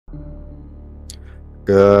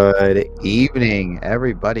Good evening,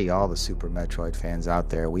 everybody, all the Super Metroid fans out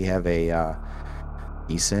there. We have a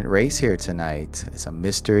decent race here tonight. It's a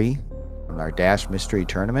mystery from our Dash Mystery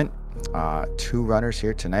Tournament. Two runners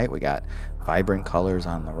here tonight. We got Vibrant Colors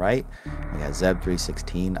on the right. We got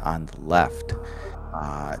Zeb316 on the left.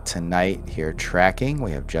 Tonight here tracking, we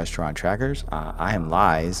have Gesture on Trackers. I am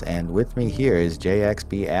Lies, and with me here is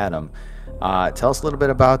JXB Adam. Tell us a little bit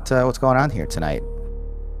about what's going on here tonight.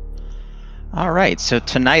 All right, so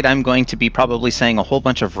tonight I'm going to be probably saying a whole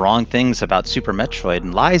bunch of wrong things about Super Metroid,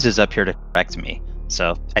 and Lies is up here to correct me.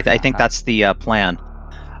 So I think that's the plan.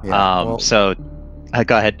 Yeah, well,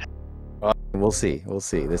 Go ahead. we'll see. We'll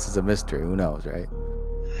see. This is a mystery. Who knows, right?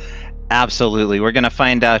 Absolutely, we're going to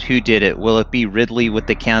find out who did it. Will it be Ridley with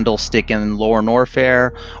the candlestick in Lower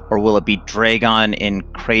Norfair, or will it be Dragon in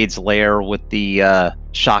Kraid's lair with the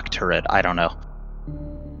shock turret? I don't know.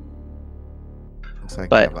 Looks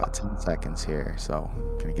like we have about 10 seconds here, so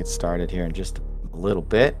gonna get started here in just a little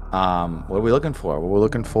bit. What are we looking for? We're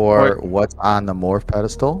looking for what's on the morph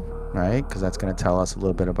pedestal, right? Because that's gonna tell us a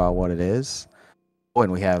little bit about what it is. Oh,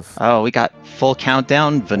 and we have... Oh, we got full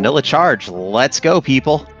countdown, vanilla charge. Let's go,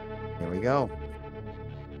 people. Here we go.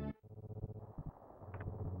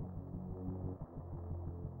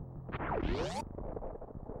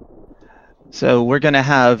 So we're going to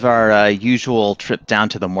have our usual trip down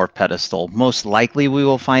to the morph pedestal. Most likely we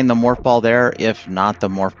will find the morph ball there. If not, the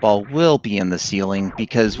morph ball will be in the ceiling,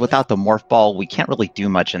 because without the morph ball, we can't really do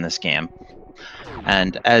much in this game.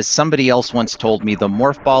 And as somebody else once told me, the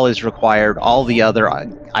morph ball is required. All the other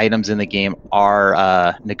items in the game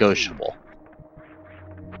are negotiable.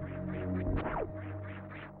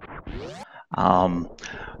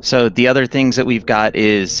 So the other things that we've got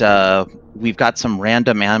is we've got some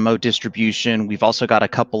random ammo distribution. We've also got a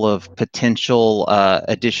couple of potential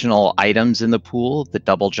additional items in the pool, the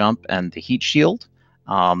double jump and the heat shield.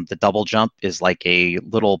 The double jump is like a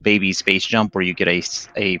little baby space jump where you get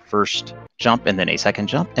a first jump and then a second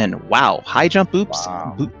jump. And wow, high jump oops.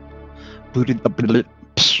 Wow.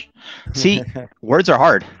 See, words are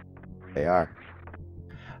hard. They are.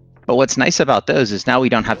 But what's nice about those is now we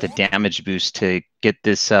don't have to damage boost to get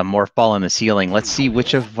this morph ball in the ceiling. Let's see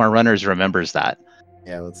which of our runners remembers that.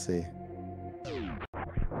 Yeah, let's see.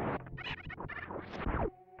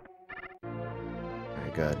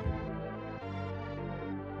 Very good.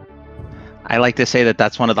 I like to say that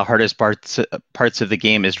that's one of the hardest parts of the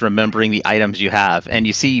game, is remembering the items you have. And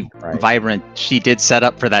you see, right. Vibrant, she did set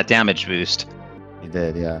up for that damage boost. He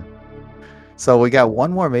did, yeah. So we got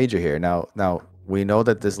one more major here. Now we know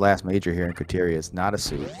that this last major here in Criteria is not a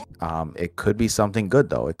suit. It could be something good,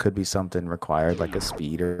 though. It could be something required, like a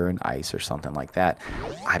speed or an ice or something like that.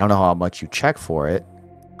 I don't know how much you check for it,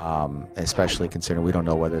 especially considering we don't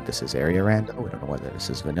know whether this is area random. We don't know whether this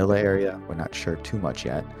is vanilla area. We're not sure too much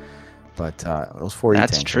yet. But those 4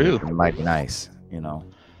 That's true. It might be nice, you know.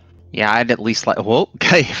 Yeah, I'd at least like... Whoa,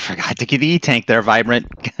 I forgot to get the E-Tank there, Vibrant.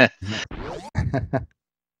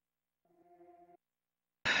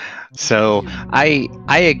 So I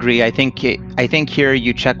agree. I think here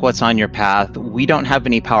you check what's on your path. We don't have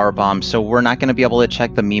any power bombs, so we're not going to be able to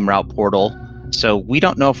check the meme route portal. So we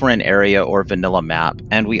don't know if we're in area or vanilla map,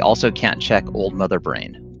 and we also can't check Old Mother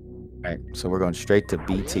Brain. Right. So we're going straight to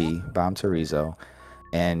BT, Bomb Torizo,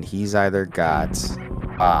 and he's either got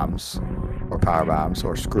bombs or power bombs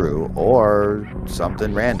or screw or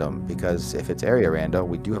something random, because if it's area random,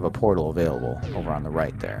 we do have a portal available over on the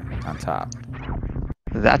right there on top.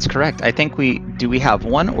 That's correct. I think we have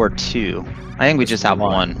one or two? I think we just have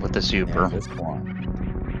one with the super. Yeah, just one.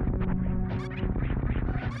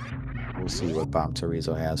 We'll see what Bomb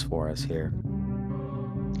Torizo has for us here.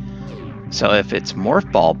 So if it's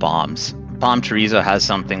morph ball bombs, Bomb Torizo has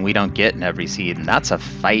something we don't get in every seed, and that's a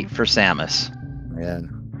fight for Samus. Yeah.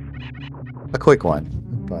 A quick one,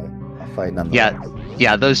 but a fight nonetheless.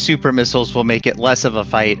 Yeah, those super missiles will make it less of a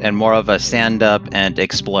fight and more of a stand up and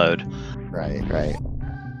explode. Right.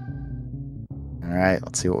 All right,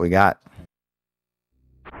 let's see what we got.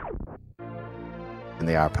 And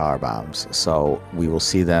they are power bombs, so we will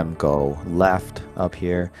see them go left up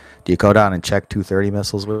here. Do you go down and check 230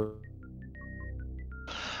 missiles with?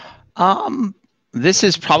 This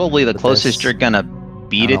is probably the closest you're gonna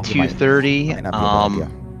beat it 230.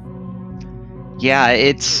 Yeah,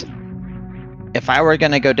 it's... If I were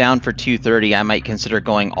gonna go down for 230, I might consider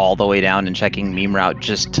going all the way down and checking meme route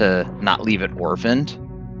just to not leave it orphaned.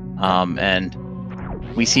 And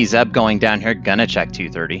we see Zeb going down here, gonna check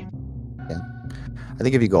 230. Yeah. I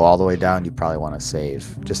think if you go all the way down, you probably want to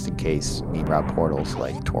save, just in case meme route portals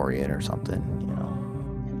like Torian or something, you know.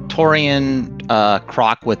 Torian,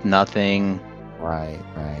 Croc with nothing, Right,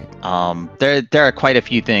 right. There are quite a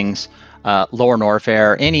few things. Lower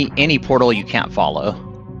Norfair, any portal you can't follow.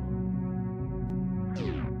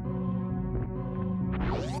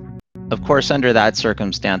 Of course, under that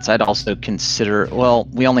circumstance, I'd also consider, well,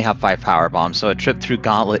 we only have 5 power bombs, so a trip through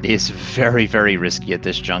Gauntlet is very, very risky at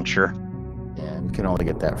this juncture. Yeah, we can only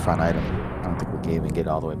get that front item. I don't think we can even get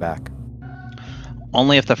all the way back.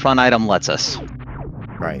 Only if the front item lets us.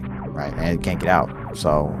 Right, right, and it can't get out,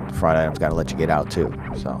 so the front item's got to let you get out too,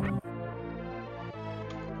 so.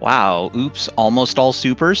 Wow, oops, almost all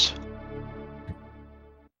supers?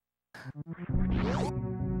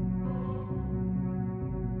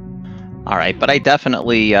 Alright, but I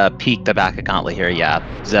definitely peeked the back of Gauntlet here, yeah.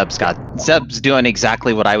 Zeb's doing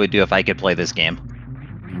exactly what I would do if I could play this game.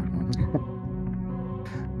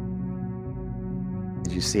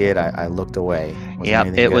 Did you see it? I looked away. Yeah,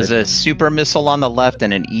 it was a super missile on the left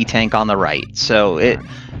and an E-tank on the right. So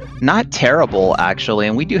not terrible, actually,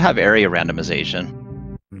 and we do have area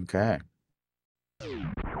randomization. Okay.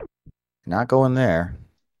 Not going there.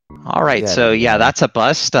 All right, so yeah, that's a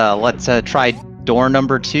bust. Let's try door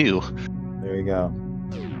number 2. There you go.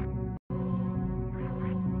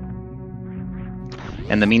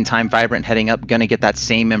 In the meantime, Vibrant heading up, gonna get that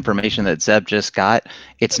same information that Zeb just got.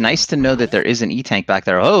 It's nice to know that there is an E-tank back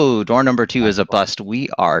there. Oh, door number 2 is a bust. We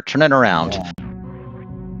are turning around. Yeah.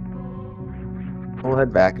 We'll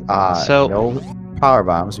head back. So no power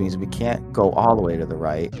bombs means we can't go all the way to the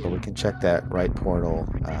right, but we can check that right portal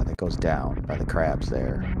that goes down by the crabs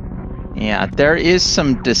there. Yeah, there is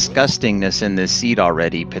some disgustingness in this seed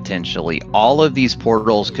already, potentially. All of these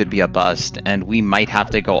portals could be a bust, and we might have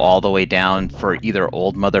to go all the way down for either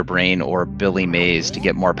Old Mother Brain or Billy Mays to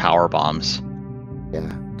get more power bombs.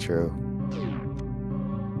 Yeah, true.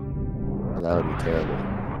 That would be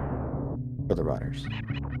terrible for the runners.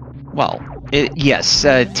 Well, yes,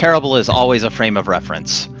 terrible is always a frame of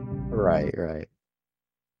reference. Right, right.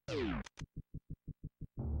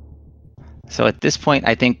 So at this point,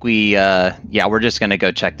 I think yeah, we're just going to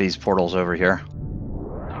go check these portals over here.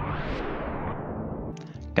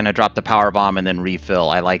 Gonna drop the power bomb and then refill.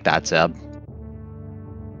 I like that, Zeb.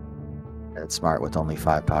 That's smart with only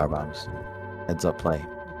 5 power bombs. Heads up play.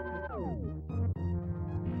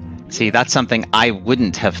 See, that's something I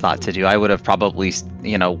wouldn't have thought to do. I would have probably,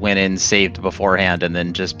 you know, went in, saved beforehand, and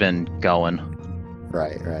then just been going.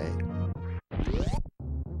 Right, right.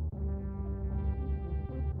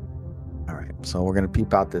 Alright, so we're going to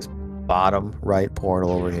peep out this bottom right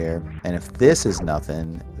portal over here. And if this is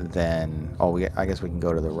nothing, then... Oh, I guess we can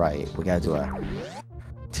go to the right. We got to do a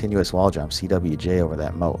continuous wall jump, CWJ, over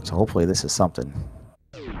that moat. So hopefully this is something.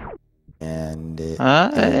 And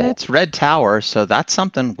it's Red Tower, so that's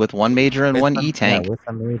something with 1 major and 1 E-tank. Yeah, with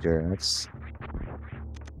a major. That's...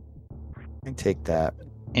 I can take that.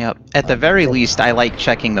 Yep. At the very least, I like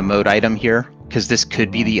checking the mode item here, because this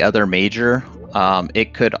could be the other major.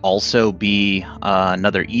 It could also be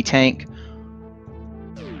another E-tank.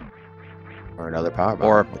 Or another power bomb.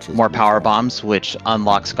 Or more power bombs, which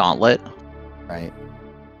unlocks Gauntlet. Right.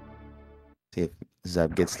 See if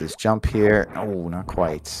Zeb gets this jump here. Oh, not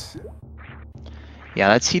quite. Yeah,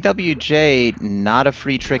 that CWJ, not a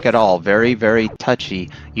free trick at all. Very, very touchy.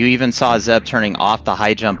 You even saw Zeb turning off the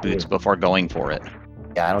high jump boots before going for it.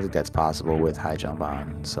 Yeah, I don't think that's possible with high jump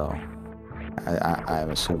on, so I'm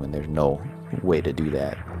assuming there's no way to do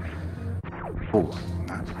that. Ooh,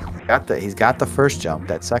 he's got the first jump.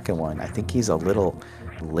 That second one, I think he's a little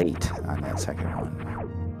late on that second one.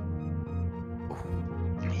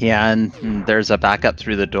 Yeah, and there's a backup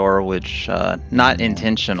through the door, which not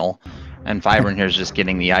intentional. And Vibrant here is just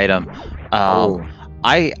getting the item.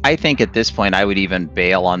 I think at this point I would even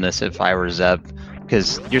bail on this if I were Zeb,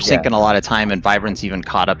 because you're sinking a lot of time, and Vibrant's even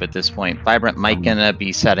caught up at this point. Vibrant might gonna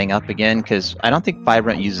be setting up again, because I don't think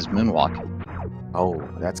Vibrant uses Moonwalk. Oh,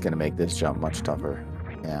 that's gonna make this jump much tougher.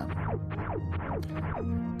 Yeah.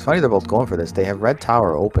 It's funny they're both going for this. They have Red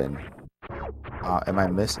Tower open. Am I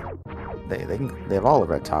missing? They have all the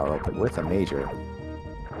Red Tower open with a major.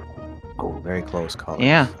 Oh, very close call.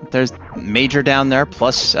 Yeah, there's major down there,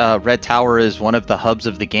 plus Red Tower is one of the hubs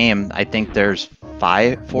of the game. I think there's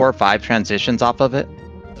 4 or 5 transitions off of it.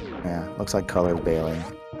 Yeah, looks like color's bailing.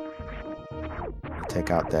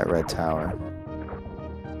 Take out that Red Tower.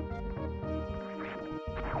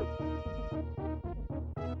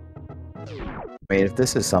 I mean, if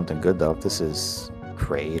this is something good though, if this is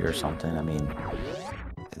Kraid or something, I mean,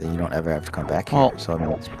 then you don't ever have to come back here. Well, so I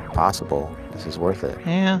mean, it's possible. This is worth it.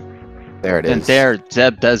 Yeah. There it is. And there,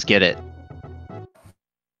 Zeb does get it.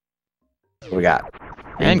 What we got?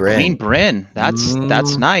 Queen Bryn. That's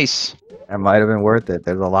nice. It might have been worth it.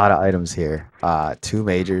 There's a lot of items here. 2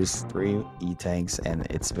 majors, 3 E-tanks, and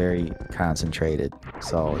it's very concentrated.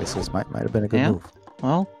 So this might have been a good Yeah. move.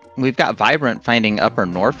 Well, we've got Vibrant finding Upper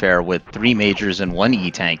Norfair with 3 majors and 1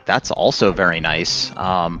 E-tank. That's also very nice.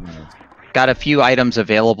 Nice. Got a few items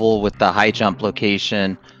available with the high jump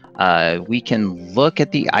location. We can look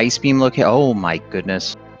at the ice beam location. Oh my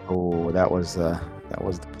goodness. Oh, that was the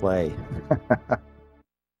play.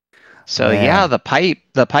 So yeah, Man,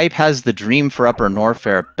 the pipe has the dream for Upper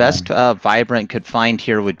Norfair. Best Vibrant could find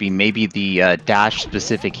here would be maybe the dash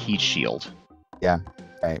specific heat shield. yeah,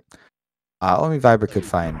 right. Only Viber could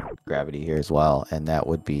find gravity here as well, and that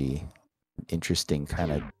would be interesting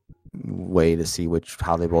kind of way to see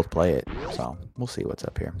how they both play it. So we'll see what's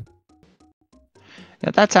up here. Yeah,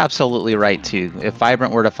 that's absolutely right too. If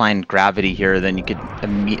Vibrant were to find gravity here, then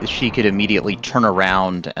she could immediately turn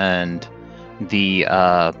around, and the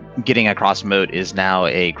getting across moat is now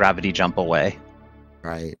a gravity jump away.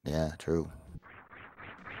 Right. Yeah. True.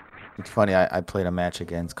 It's funny. I played a match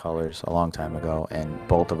against Colors a long time ago, and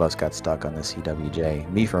both of us got stuck on the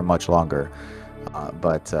CWJ. Me for much longer,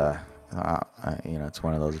 but you know, it's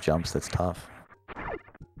one of those jumps that's tough.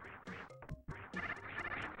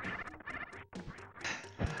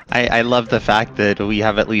 I love the fact that we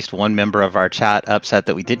have at least one member of our chat upset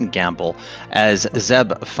that we didn't gamble, as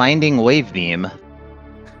Zeb finding Wave Beam,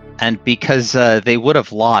 and because they would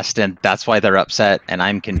have lost, and that's why they're upset, and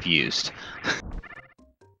I'm confused.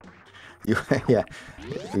 Yeah,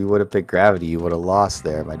 if you would have picked gravity, you would have lost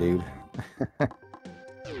there, my dude.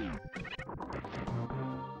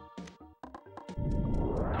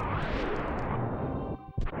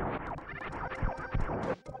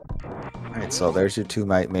 Alright, so there's your 2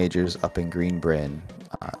 majors up in Green Bryn.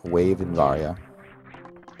 Wave and Varia.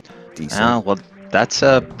 Decent. Well, that's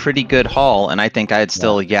a pretty good haul, and I think I'd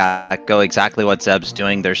still, go exactly what Zeb's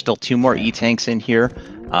doing. There's still 2 more E-tanks in here.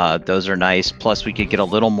 Those are nice. Plus, we could get a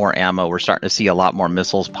little more ammo. We're starting to see a lot more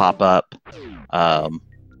missiles pop up.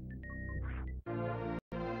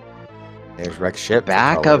 There's Wreck Ship.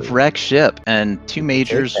 Back of Wreck Ship and 2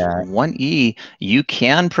 majors, 1 E. You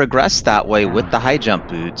can progress that way with the high jump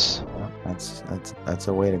boots. That's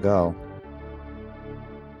a way to go.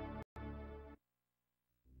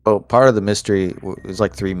 Oh, part of the mystery is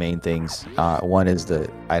like 3 main things. One is the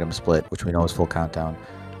item split, which we know is full countdown.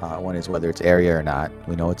 One is whether it's area or not.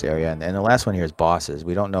 We know it's area. And the last one here is bosses.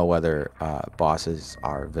 We don't know whether bosses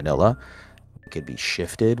are vanilla. It could be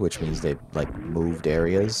shifted, which means they've like moved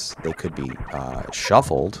areas. They could be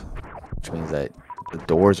shuffled, which means that the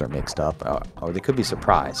doors are mixed up. Or they could be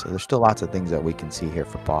surprised. So there's still lots of things that we can see here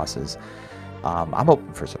for bosses. I'm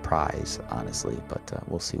hoping for surprise, honestly, but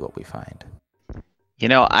we'll see what we find. You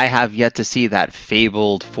know, I have yet to see that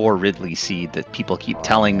fabled 4 Ridley seed that people keep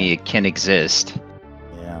telling me it can exist.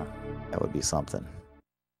 Yeah, that would be something.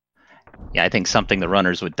 Yeah, I think something the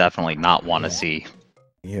runners would definitely not want to see.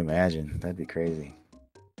 Can you imagine? That'd be crazy.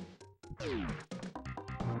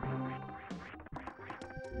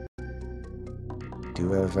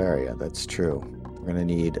 Do have area, that's true. We're gonna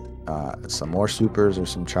need some more supers or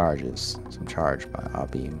some charges. Some charge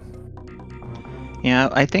beam. Yeah,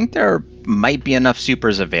 I think there might be enough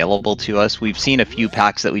supers available to us. We've seen a few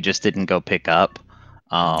packs that we just didn't go pick up.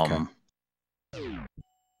 Okay.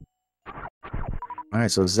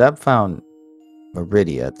 Alright, so Zeb found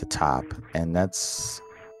Meridia at the top, and that's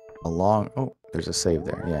a long... Oh, there's a save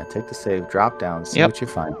there. Yeah, take the save, drop down, see what you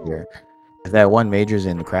find here. If that 1 major's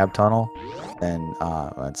in the crab tunnel, then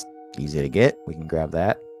that's easy to get. We can grab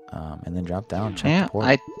that, and then drop down, check the port.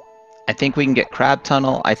 I think we can get crab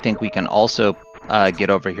tunnel. I think we can also get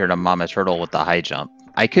over here to Mama Turtle with the high jump.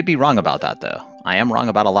 I could be wrong about that, though. I am wrong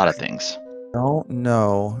about a lot of things. Don't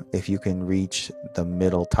know if you can reach the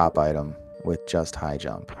middle top item with just high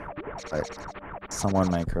jump, but someone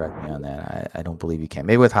might correct me on that. I don't believe you can.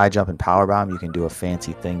 Maybe with high jump and power bomb you can do a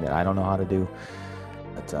fancy thing that I don't know how to do,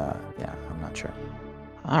 but yeah, I'm not sure.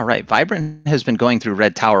 All right, Vibrant has been going through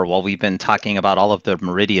Red Tower while we've been talking about all of the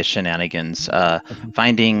Meridia shenanigans,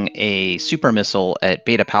 finding a super missile at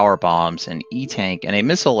beta power bombs, an E-tank, and a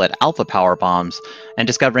missile at alpha power bombs, and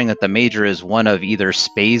discovering that the major is one of either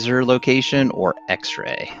Spazer location or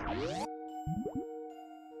X-ray.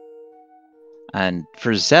 And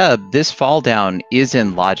for Zeb, this fall down is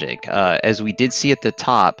in logic. As we did see at the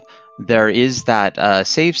top, there is that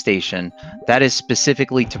save station that is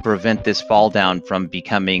specifically to prevent this fall down from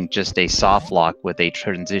becoming just a soft lock with a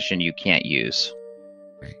transition you can't use.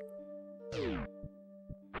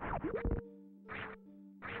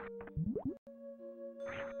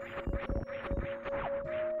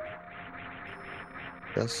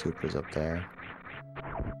 Just supers up there.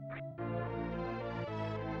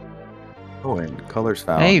 Oh, and colors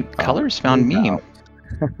Hey, found. Colors found me.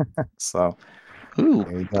 So Ooh,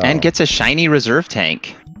 there you go. and gets a shiny reserve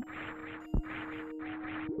tank.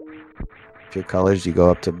 If your colors, you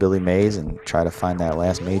go up to Billy Mays and try to find that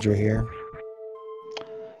last major here.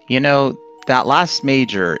 You know, that last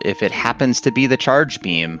major, if it happens to be the charge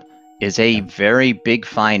beam, is a very big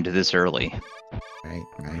find this early. Right,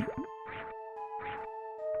 right.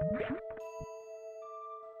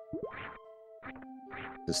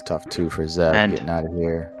 This is tough too for Zeb getting out of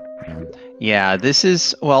here. Yeah, this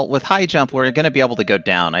is, well, with high jump, we're going to be able to go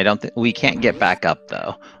down. I don't think we can't get back up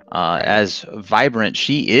though. Right. As Vibrant,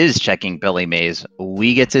 she is checking Billy Mays.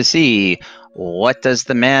 We get to see what does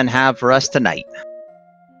the man have for us tonight.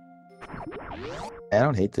 I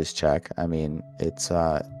don't hate this check. I mean, it's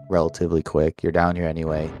relatively quick. You're down here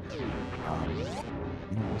anyway.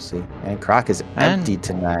 We'll see. And Croc is empty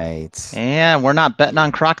tonight. Yeah, we're not betting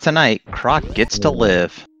on Croc tonight. Croc gets to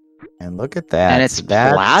live. And look at that. And it's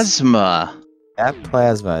plasma. That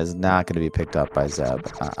plasma is not going to be picked up by Zeb.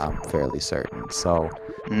 I'm fairly certain. So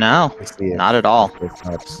no, not at all.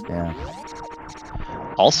 Yeah.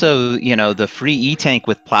 Also, you know, the free E-Tank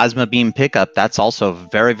with plasma beam pickup, that's also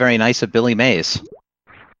very, very nice of Billy Mays.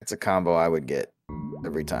 It's a combo I would get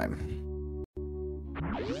every time.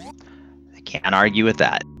 I can't argue with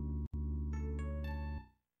that.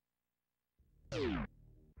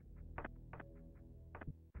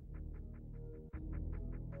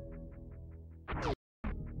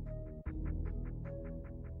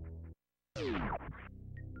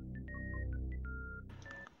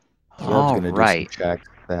 All right. Do some check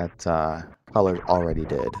that Colors already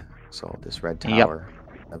did. So this red tower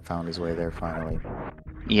that found his way there finally.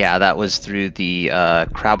 Yeah, that was through the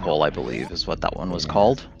crab hole, I believe, is what that one was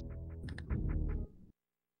called.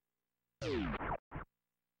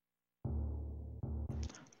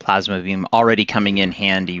 Plasma beam already coming in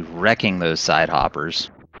handy, wrecking those side hoppers.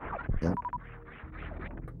 Yep.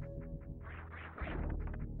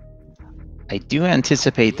 I do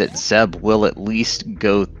anticipate that Zeb will at least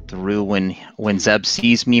go through when Zeb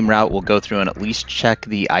sees meme route, will go through and at least check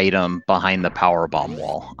the item behind the power bomb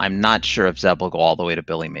wall. I'm not sure if Zeb will go all the way to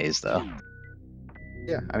Billy Mays though.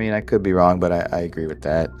 Yeah, I mean, I could be wrong, but I agree with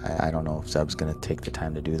that. I don't know if Zeb's going to take the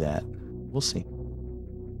time to do that. We'll see.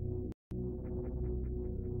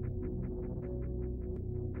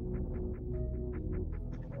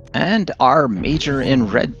 And our major in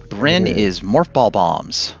Red Bryn is Morph Ball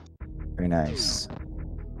Bombs. Very nice.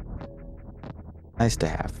 Nice to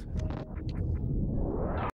have.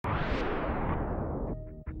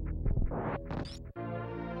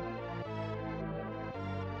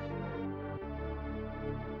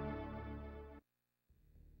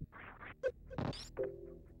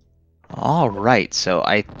 All right, so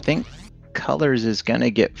I think Colors is going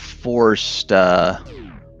to get forced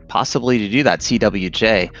possibly to do that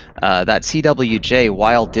CWJ. That CWJ,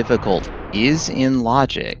 while difficult, is in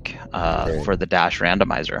logic for the dash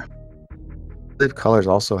randomizer. I believe Colors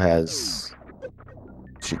also has...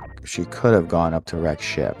 She could have gone up to Wreck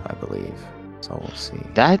Ship, I believe. So we'll see.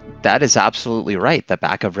 That is absolutely right. The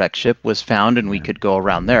back of Wreck Ship was found and we could go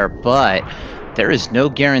around there, but there is no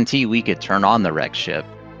guarantee we could turn on the Wreck Ship.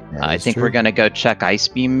 I think we're going to go check Ice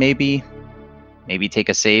Beam maybe. Maybe take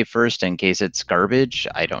a save first in case it's garbage.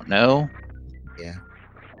 I don't know. Yeah.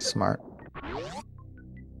 Smart.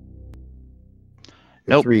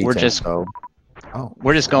 Nope, we're just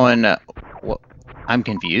going I'm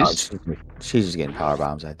confused. Oh, she's just getting power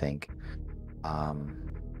bombs, I think.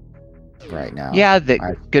 Right now. Yeah,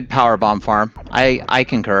 good power bomb farm. I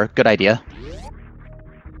concur. Good idea.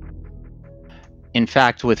 In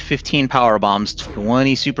fact, with 15 power bombs,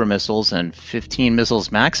 20 super missiles, and 15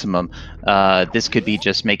 missiles maximum, this could be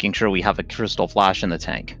just making sure we have a crystal flash in the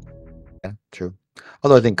tank. Yeah, true.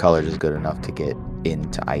 Although I think Colors is good enough to get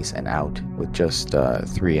into ice and out with just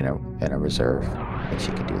 3 in a reserve. I think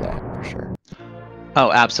she could do that for sure.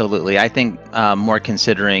 Oh, absolutely. I think more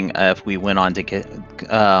considering if we went on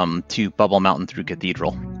to Bubble Mountain through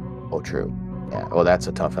Cathedral. Oh, true. Yeah. Oh, that's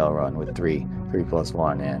a tough hell run with 3 plus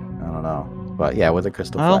 1. Yeah, I don't know. But yeah, with a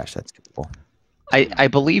crystal flash, that's cool. I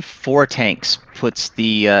believe 4 tanks puts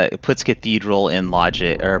Cathedral in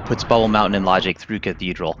logic, or puts Bubble Mountain in logic through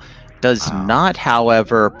Cathedral. Does not,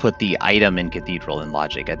 however, put the item in Cathedral in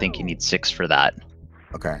logic. I think you need 6 for that.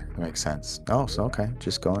 Okay, that makes sense. Oh, so okay,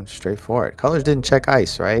 just going straight for it. Colors didn't check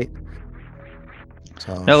ice, right?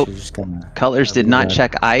 So nope. Colors did not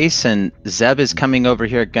check ice, and Zeb is coming over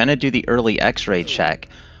here, gonna do the early X-ray check.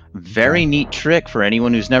 Very neat trick for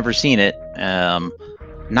anyone who's never seen it.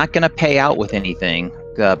 Not gonna pay out with anything.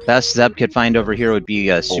 The best Zeb could find over here would be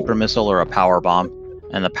a super missile or a power bomb,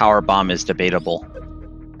 and the power bomb is debatable.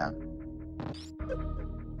 Yeah.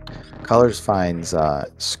 Colors finds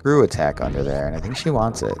screw attack under there, and I think she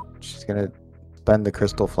wants it. She's gonna spend the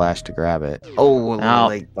crystal flash to grab it. Oh, a little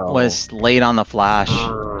late though. Was late on the flash.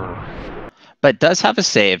 But does have a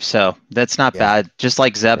save, so that's not bad. Just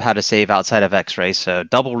like Zeb had a save outside of X-Ray, so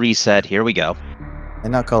double reset, here we go.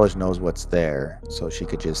 And now Colors knows what's there, so she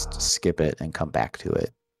could just skip it and come back to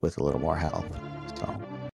it with a little more health. So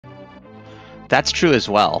that's true as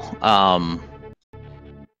well.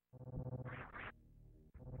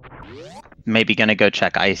 Maybe gonna go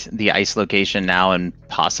check the ice location now and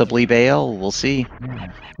possibly bail. We'll see.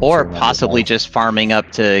 yeah, Or possibly just farming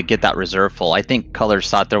up to get that reserve full. I think Colors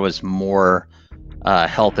thought there was more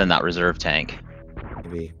health in that reserve tank.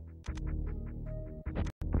 Maybe.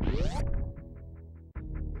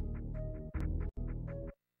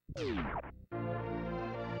 Gonna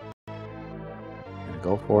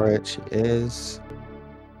go for it. She is.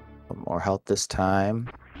 More health this time.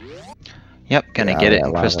 Yep, gonna get it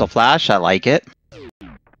in Crystal Flash. I like it.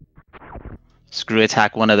 Screw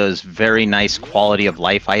attack, one of those very nice quality of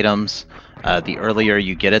life items. The earlier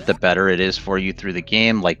you get it, the better it is for you through the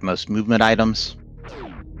game, like most movement items.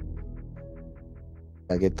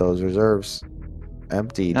 I get those reserves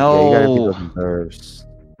emptied. No. Yeah, you gotta empty those reserves.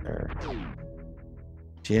 There.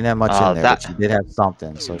 She didn't have much in there, but she did have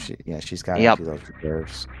something. So she's got to empty those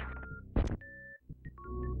reserves.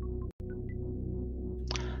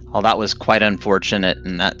 Well, that was quite unfortunate,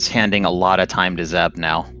 and that's handing a lot of time to Zeb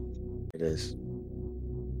now. It is.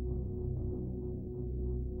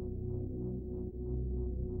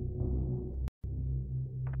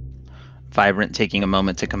 Vibrant taking a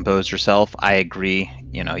moment to compose herself. I agree.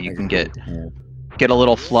 You know, you can get a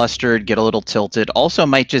little flustered, get a little tilted. Also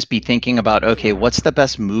might just be thinking about, okay, what's the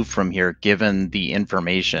best move from here given the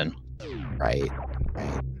information? Right.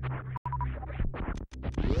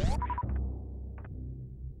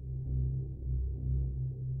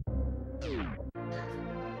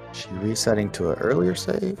 She resetting to an earlier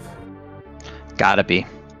save? Gotta be.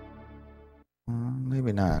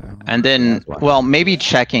 Maybe not. And then, well, maybe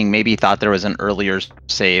checking, maybe thought there was an earlier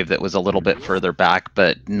save that was a little bit further back,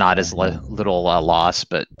 but not as little loss,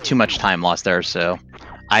 but too much time loss there. So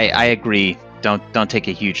I agree. Don't take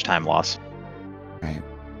a huge time loss. Right.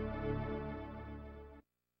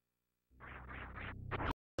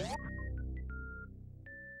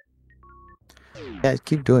 Yeah,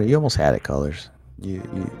 keep doing it. You almost had it, Colors. You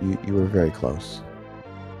were very close.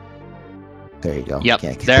 There you go. Yep.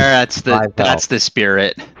 That's the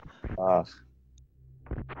spirit.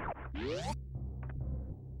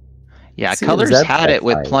 Yeah, Colors had it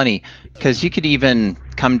with plenty, because you could even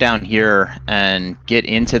come down here and get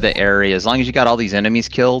into the area. As long as you got all these enemies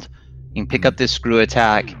killed, you can pick up this screw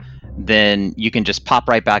attack, then you can just pop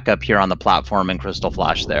right back up here on the platform and Crystal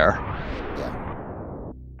Flash there.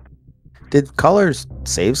 Yeah. Did Colors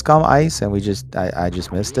saves come ice and I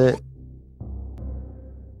just missed it?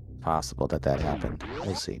 Possible that happened.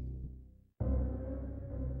 We'll see.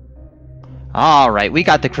 All right, we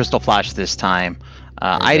got the Crystal Flash this time.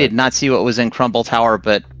 I did not see what was in Crumble Tower,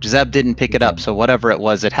 but Zeb didn't pick it up, so whatever it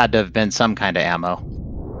was, it had to have been some kind of ammo.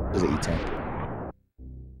 It was an E-tank.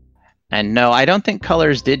 And no, I don't think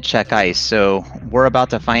Colors did check ice, so we're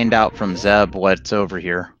about to find out from Zeb what's over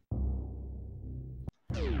here.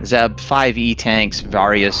 Zeb, 5 E-tanks,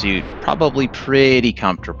 Varia suit, probably pretty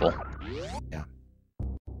comfortable. Yeah.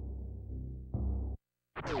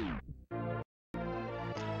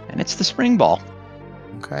 And it's the spring ball.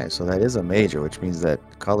 Okay, so that is a major, which means that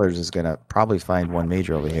Colors is going to probably find one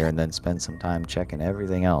major over here and then spend some time checking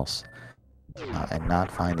everything else and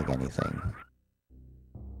not finding anything.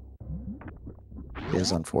 It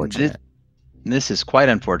is unfortunate. This is quite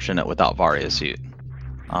unfortunate without Varia suit.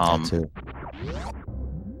 That too.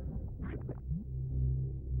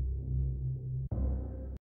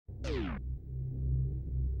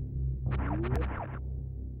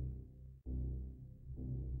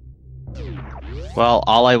 Well,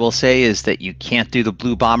 all I will say is that you can't do the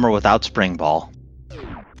blue bomber without spring ball.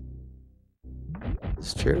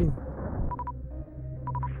 It's true.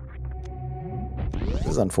 This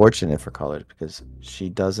is unfortunate for Colors because she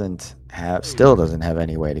still doesn't have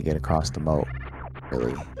any way to get across the moat,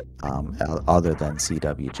 really, other than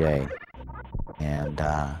CWJ. And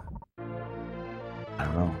I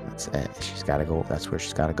don't know. That's it. She's got to go. That's where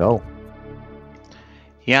she's got to go.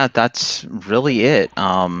 Yeah, that's really it.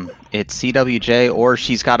 It's CWJ, or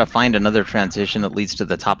she's got to find another transition that leads to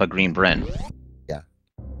the top of Green Bryn. Yeah.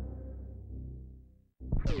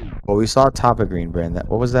 Well, we saw top of Green Bryn.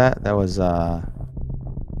 What was that? That was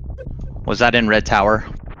Was that in Red Tower?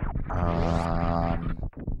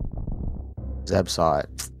 Zeb saw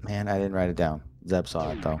it. Man, I didn't write it down. Zeb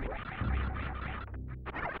saw it though.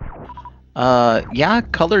 Yeah,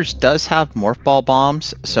 Colors does have morph ball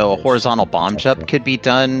bombs, so a horizontal bomb jump could be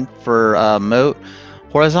done for Moat.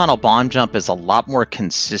 Horizontal bomb jump is a lot more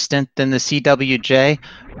consistent than the CWJ,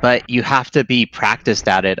 but you have to be practiced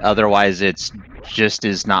at it, otherwise it's just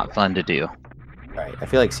is not fun to do. Right. I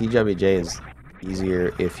feel like CWJ is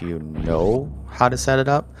easier if you know how to set it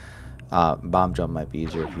up. Bomb jump might be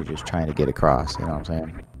easier if you're just trying to get across. You know what I'm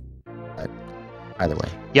saying? But either way,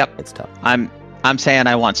 Yep. it's tough. I'm saying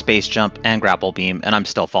I want space jump and grapple beam, and I'm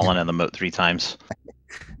still falling in the Moat 3 times.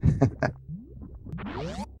 Yeah,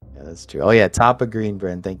 that's true. Oh yeah, top of green,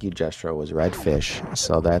 Bryn. Thank you, Jestro. Was red fish.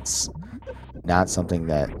 So that's not something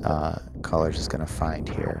that Colors is gonna find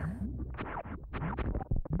here.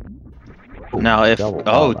 Ooh, Now, if double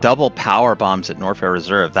power bomb. double power bombs at Norfair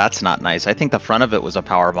Reserve, that's not nice. I think the front of it was a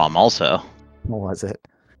power bomb also. What was it?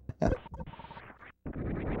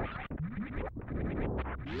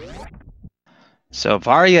 So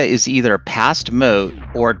Varia is either past Moat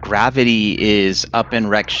or Gravity is up in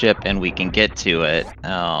Wreck Ship and we can get to it.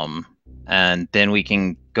 And then we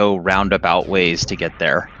can go roundabout ways to get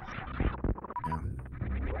there. Yeah.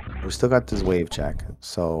 We still got this wave check,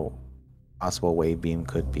 so possible wave beam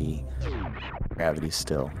could be Gravity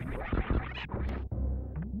still.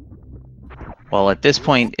 Well, at this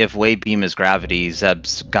point, if wave beam is Gravity,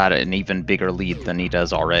 Zeb's got an even bigger lead than he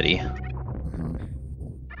does already.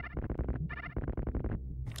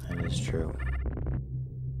 That is true.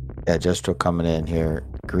 Yeah, Jestro coming in here.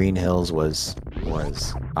 Green Hills was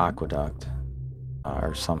Aqueduct,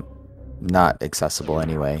 or some not accessible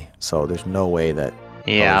anyway. So there's no way that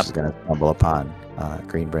Colors is gonna stumble upon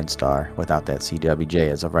Green Brinstar without that CWJ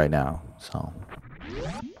as of right now. So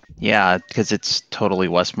yeah, because it's totally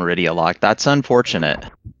West Meridia locked. That's unfortunate.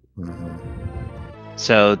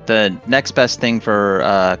 So the next best thing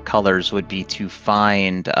for Colors would be to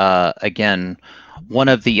find again one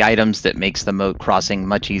of the items that makes the moat crossing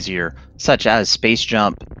much easier, such as space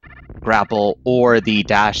jump, grapple, or the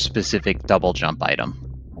dash specific double jump item.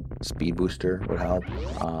 Speed booster would help.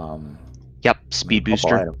 Yep, speed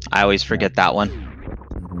booster. I always forget that one.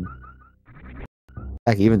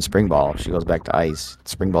 Heck, even spring ball. If she goes back to ice,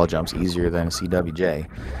 spring ball jumps easier than a CWJ.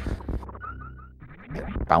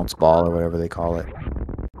 Bounce ball or whatever they call it.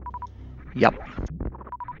 Yep.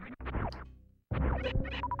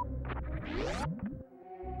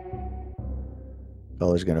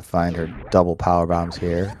 Color's gonna find her double power bombs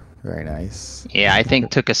here. Very nice. Yeah, I think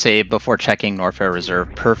took a save before checking Norfair Reserve.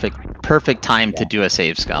 Perfect time to do a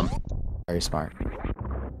save, Scum. Very smart.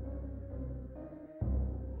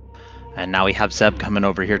 And now we have Zeb coming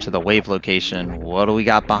over here to the wave location. What do we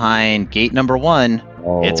got behind gate number 1?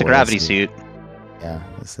 Oh, it's a gravity suit. Yeah,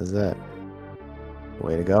 this is it.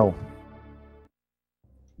 Way to go.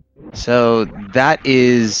 So that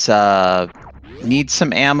is needs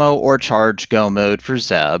some ammo or charge go mode for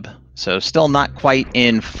Zeb. So still not quite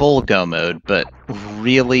in full go mode, but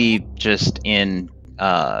really just in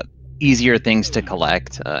easier things to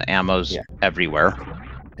collect. Ammo's everywhere.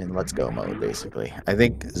 In let's go mode, basically. I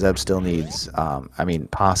think Zeb still needs,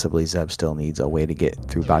 possibly Zeb still needs a way to get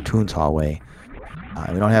through Batoon's hallway.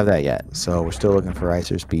 We don't have that yet, so we're still looking for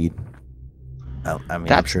Icer speed.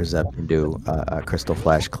 I'm sure Zeb can do a crystal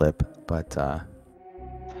flash clip, but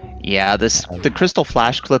yeah, the crystal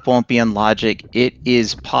flash clip won't be in logic. It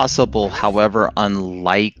is possible, however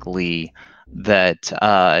unlikely, that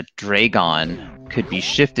Dragon could be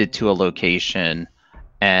shifted to a location,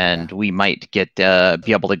 and we might get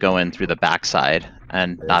be able to go in through the backside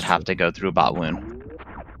and not have to go through Botwoon.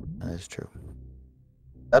 That is true.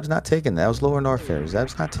 Zeb's not taking that. That was lower Norfair.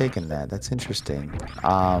 Zeb's not taking that. That's interesting.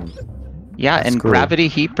 Yeah, and gravity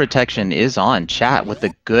heat protection is on. Chat with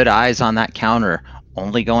the good eyes on that counter.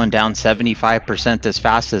 Only going down 75% as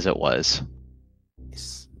fast as it was.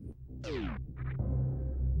 Nice.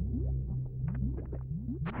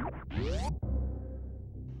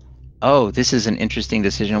 Oh, this is an interesting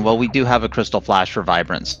decision. Well, we do have a crystal flash for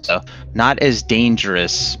Vibrance, so not as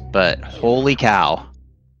dangerous, but holy cow.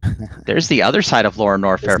 There's the other side of Lower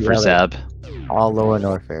Norfair for Zeb. All Lower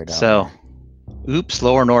Norfair down there. Oops,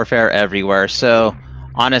 Lower Norfair everywhere. So,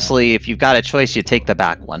 honestly, if you've got a choice, you take the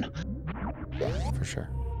back one. Yeah, for sure.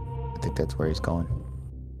 I think that's where he's going.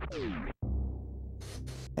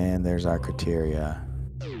 And there's our criteria.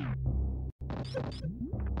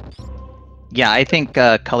 Yeah, I think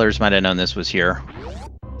Colors might have known this was here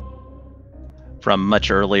from much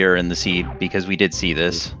earlier in the seed, because we did see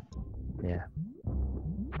this. Yeah.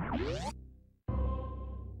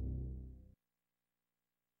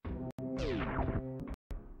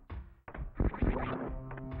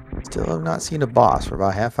 Still have not seen a boss. We're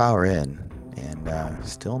about half hour in, and and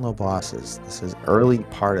still no bosses. This is early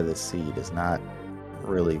part of the seed is not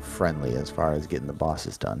really friendly as far as getting the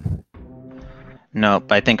bosses done.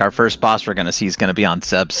 Nope, I think our first boss we're going to see is going to be on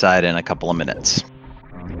Zeb's side in a couple of minutes.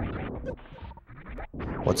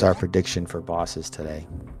 What's our prediction for bosses today?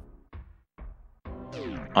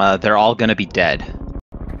 They're all going to be dead.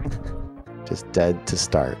 Just dead to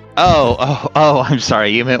start. Oh! I'm sorry.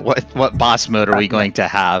 You meant what boss mode are we going to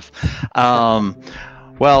have?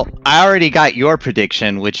 Well, I already got your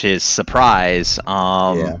prediction, which is surprise.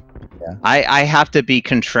 Yeah. I have to be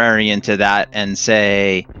contrarian to that and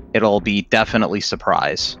say it'll be definitely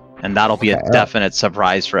surprise, and that'll be a definite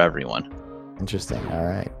surprise for everyone. Interesting. All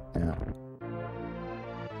right. Yeah.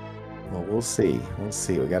 Well, we'll see. We'll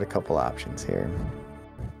see. We got a couple options here.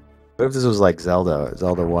 What if this was like Zelda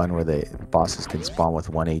 1, where the bosses can spawn with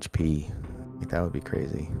 1 HP? I think that would be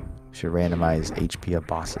crazy. We should randomize HP of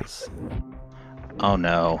bosses. Oh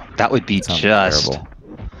no, that would be just terrible.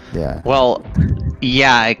 Yeah. Well,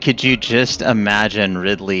 yeah. Could you just imagine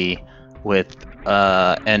Ridley with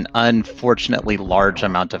an unfortunately large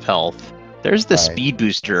amount of health? There's the speed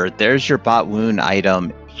booster. There's your bot wound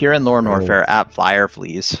item here in Lore Norfair at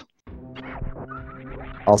Fireflies.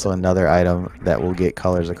 Also another item that will get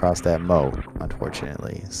colors across that moat,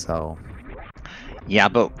 unfortunately. So. Yeah,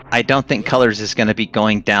 but I don't think Colors is going to be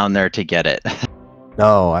going down there to get it.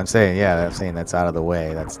 No, I'm saying that's out of the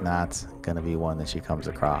way. That's not going to be one that she comes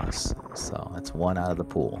across. So that's one out of the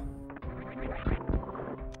pool.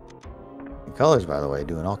 And Colors, by the way,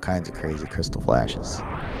 doing all kinds of crazy crystal flashes.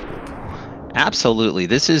 Absolutely.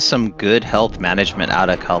 This is some good health management out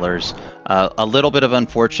of Colors. A little bit of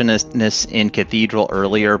unfortunateness in Cathedral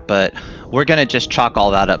earlier, but we're going to just chalk all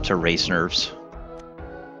that up to race nerves.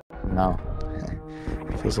 No.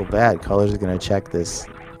 I feel so bad. Colors is going to check this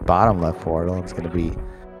bottom left portal. It's going to be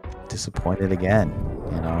disappointed again,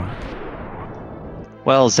 you know?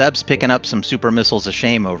 Well, Zeb's picking up some super missiles of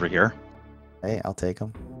shame over here. Hey, I'll take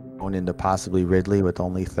them. Going into possibly Ridley with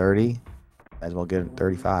only 30. Might as well get him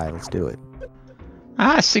 35. Let's do it.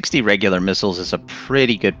 60 regular missiles is a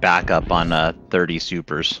pretty good backup on 30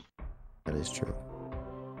 supers. That is true.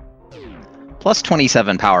 Plus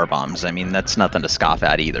 27 power bombs. I mean, that's nothing to scoff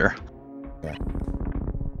at either. Yeah.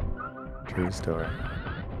 True story.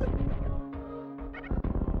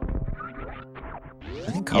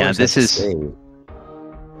 I think Colors this is. Save.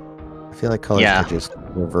 I feel like Colors could just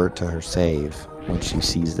revert to her save when she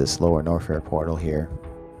sees this lower Norfair portal here.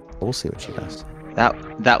 We'll see what she does.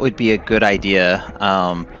 That would be a good idea.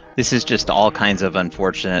 This is just all kinds of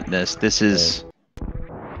unfortunateness. This is...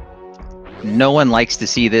 No one likes to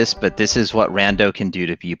see this, but this is what Rando can do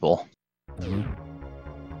to people. Mm-hmm.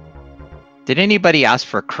 Did anybody ask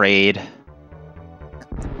for Kraid?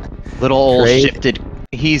 Little old shifted...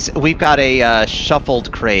 We've got a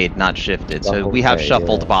shuffled Kraid, not shifted. So we have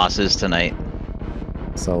shuffled bosses tonight.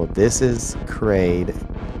 So this is Kraid.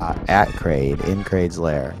 At Kraid, in Kraid's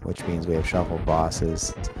lair, which means we have shuffled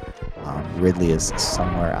bosses. Ridley is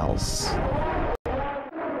somewhere else.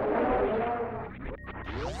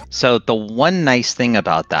 So the one nice thing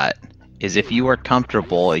about that is if you were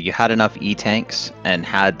comfortable, you had enough E-tanks and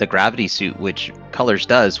had the gravity suit, which Colors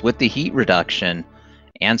does, with the heat reduction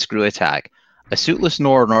and screw attack, a suitless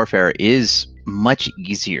Norfair is much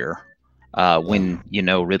easier. When you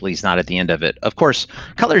know Ridley's not at the end of it. Of course,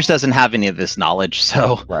 Colors doesn't have any of this knowledge,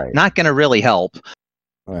 so not going to really help.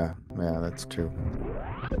 Yeah, that's true.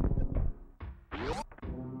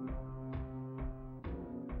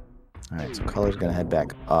 Alright, so Colors going to head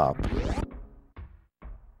back up.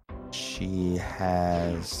 She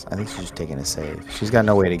has... I think she's just taking a save. She's got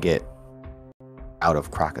no way to get out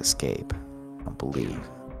of Croc Escape, I don't believe.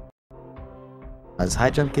 Does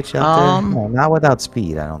high jump get you out there? No, not without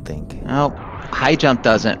speed, I don't think. No, high jump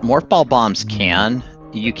doesn't. Morph ball bombs can.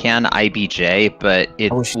 You can IBJ, but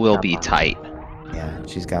it will be tight. Yeah,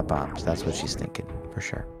 she's got bombs. That's what she's thinking, for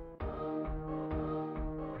sure.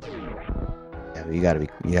 Yeah, but you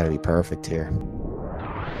gotta be perfect here.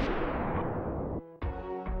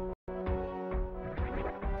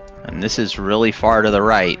 And this is really far to the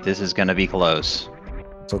right. This is gonna be close.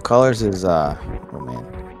 So Colors is oh man.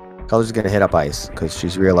 Colors is going to hit up ice because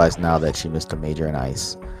she's realized now that she missed a major in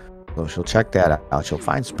ice. So she'll check that out. She'll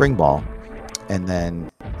find Spring Ball, and then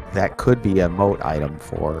that could be a moat item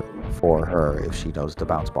for her if she knows the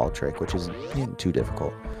bounce ball trick, which isn't too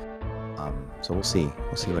difficult. So we'll see.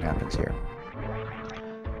 We'll see what happens here.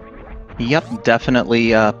 Yep,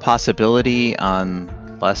 definitely a possibility.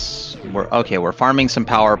 Unless we're farming some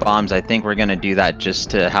power bombs. I think we're going to do that just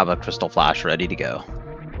to have a crystal flash ready to go.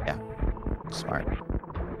 Yeah, smart.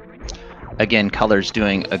 Again, Color's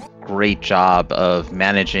doing a great job of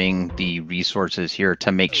managing the resources here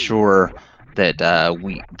to make sure that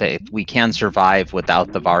we can survive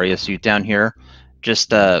without the Varia suit down here.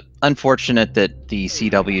 Just unfortunate that the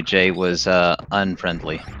CWJ was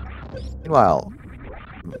unfriendly. Meanwhile,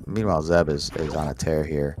 Zeb is on a tear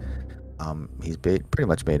here. He's pretty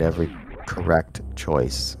much made every correct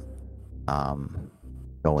choice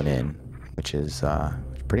going in, which is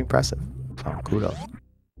pretty impressive. So kudos.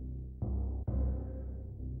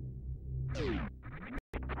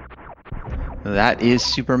 That is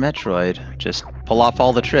Super Metroid. Just pull off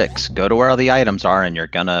all the tricks, go to where all the items are, and you're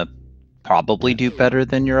gonna probably do better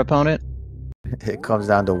than your opponent. It comes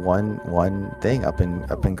down to one thing up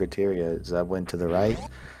in criteria. Zeb went to the right,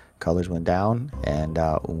 Colors went down, and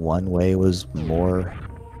one way was more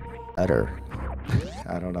better.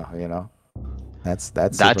 I don't know, you know. That's Super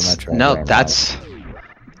Metroid. No, right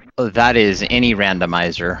that is any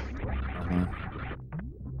randomizer.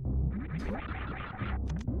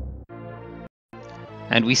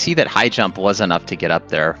 And we see that high jump was enough to get up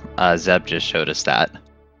there. Zeb just showed us that.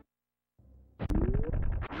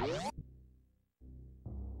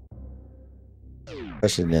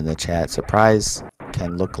 Question in the chat: surprise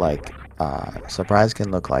can look like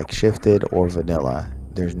shifted or vanilla.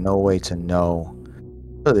 There's no way to know.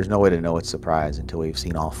 There's no way to know it's surprise until we've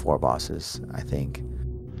seen all 4 bosses, I think.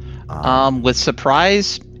 With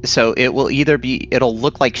surprise, so it'll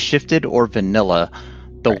look like shifted or vanilla.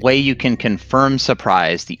 The way you can confirm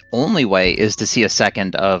surprise, the only way is to see a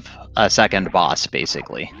second boss,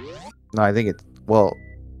 basically. No, I think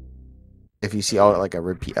if you see like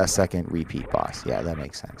a second repeat boss, yeah, that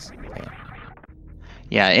makes sense.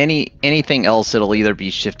 Yeah, anything else, it'll either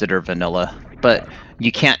be shifted or vanilla, but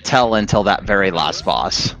you can't tell until that very last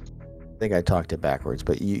boss. I think I talked it backwards,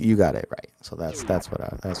 but you got it right. So that's what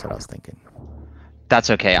I was thinking.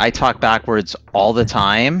 That's okay. I talk backwards all the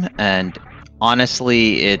time, and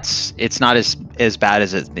honestly, it's not as bad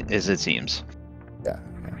as it seems. Yeah.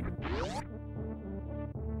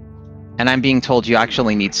 And I'm being told you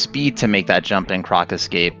actually need speed to make that jump in Croc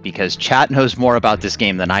Escape, because chat knows more about this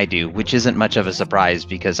game than I do, which isn't much of a surprise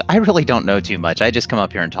because I really don't know too much. I just come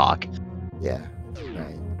up here and talk. Yeah,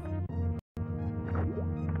 right.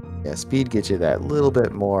 Yeah, speed gets you that little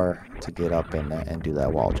bit more to get up and do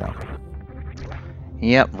that wall jump.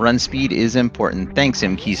 Yep, run speed is important. Thanks,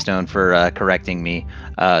 M. Keystone, for correcting me.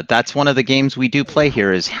 That's one of the games we do play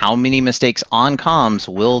here, is how many mistakes on comms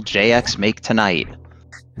will JX make tonight?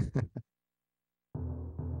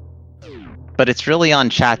 But it's really on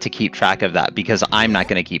chat to keep track of that, because I'm not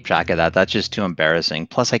going to keep track of that. That's just too embarrassing.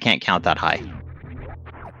 Plus, I can't count that high.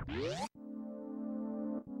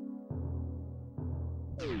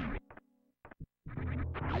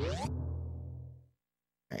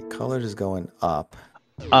 Right, Colors is going up.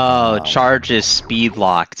 Oh, charge is speed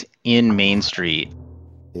locked in Main Street.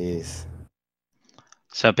 Jeez.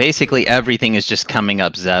 So basically everything is just coming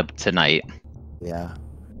up Zeb tonight. Yeah,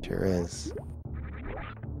 sure is.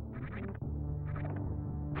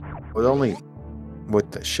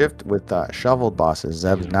 With the shoveled bosses,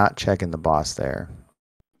 Zeb's not checking the boss there.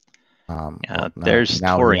 There's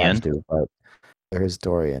Torian. But there is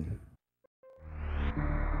Torian.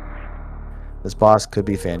 This boss could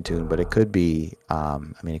be Fantoon, but it could be,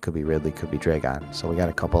 it could be Ridley, could be Dragon. So we got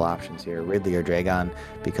a couple options here. Ridley or Dragon,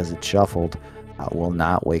 because it's shuffled, will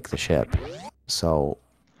not wake the ship. So,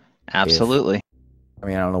 absolutely. I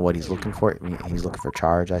don't know what he's looking for. He's looking for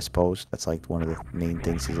charge, I suppose. That's like one of the main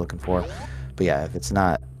things he's looking for. But yeah, if it's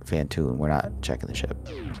not Fantoon, we're not checking the ship.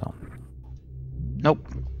 So. Nope.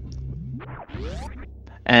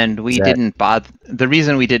 And the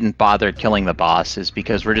reason we didn't bother killing the boss is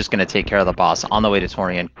because we're just going to take care of the boss on the way to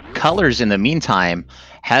Torian. Colors, in the meantime,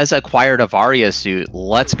 has acquired a Varia suit.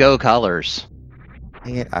 Let's go, Colors.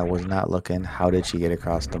 Dang it, I was not looking. How did she get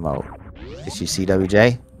across the moat? Did she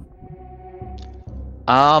CWJ?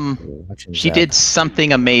 She did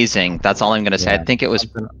something amazing. That's all I'm going to say. I think it was...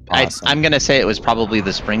 Awesome. I'm going to say it was probably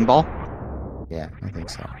the spring ball. Yeah, I think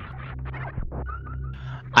so.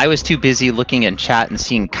 I was too busy looking in chat and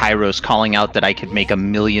seeing Kairos calling out that I could make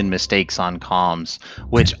 1,000,000 mistakes on comms,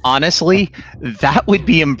 which honestly, that would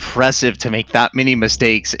be impressive to make that many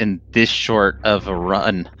mistakes in this short of a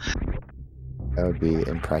run. That would be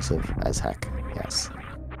impressive as heck, yes.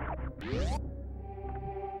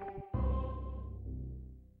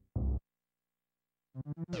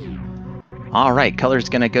 All right, Color's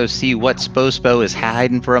gonna go see what Spospo is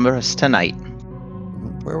hiding from us tonight.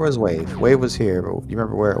 Where was Wave? Wave was here, but you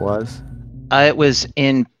remember where it was? It was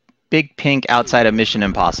in Big Pink outside of Mission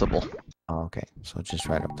Impossible. Oh, okay. So just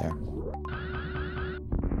right up there.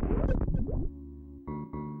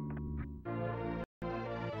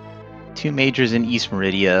 2 majors in East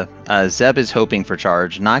Meridia. Zeb is hoping for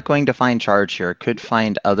charge. Not going to find charge here. Could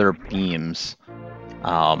find other beams.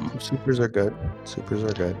 Supers are good. Supers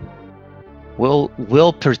are good.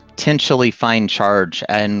 We'll potentially find charge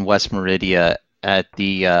in West Meridia at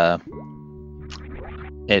the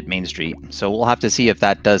at Main Street. So we'll have to see if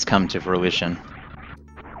that does come to fruition.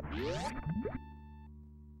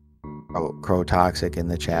 Oh, Crow Toxic in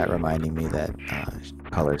the chat reminding me that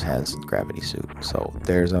Colors has gravity suit. So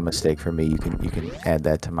there's a mistake for me. You can add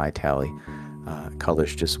that to my tally.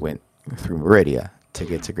 Colors just went through Meridia to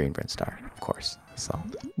get to Green Star, of course. So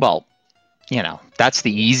well, you know, that's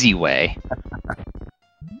the easy way.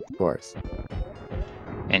 Of course.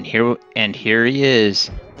 And here he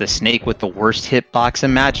is, the snake with the worst hitbox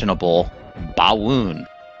imaginable, Bawoon.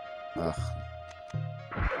 Ugh.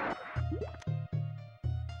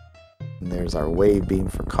 And there's our wave beam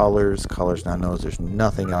for Colors. Colors now knows there's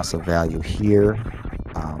nothing else of value here.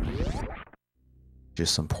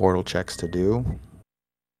 Just some portal checks to do.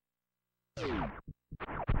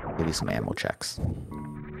 Maybe some ammo checks.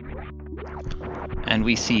 And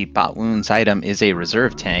we see Bawoon's item is a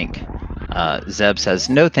reserve tank. Zeb says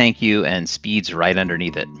no thank you, and Speed's right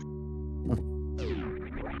underneath it.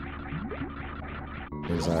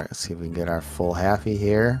 Let's see if we can get our full halfy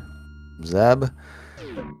here. Zeb.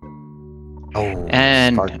 Oh,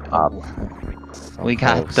 and so we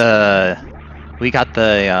got close. the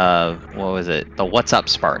what was it? The What's Up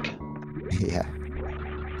Spark. Yeah.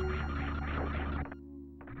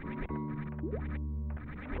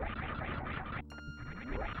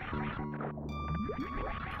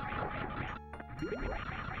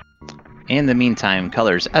 In the meantime,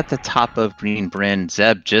 Colors at the top of Green Bryn.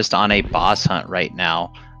 Zeb just on a boss hunt right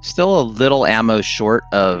now. Still a little ammo short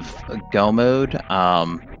of go mode.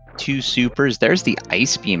 2 supers. There's the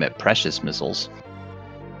ice beam at Precious Missiles.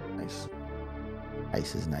 Nice.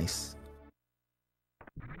 Ice is nice.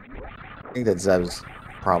 I think that Zeb's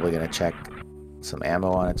probably gonna check some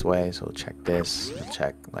ammo on its way, so we'll check this. We'll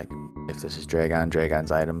check like if this is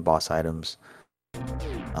Dragon's item, boss items.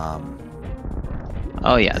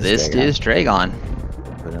 Oh yeah, this is Dragon.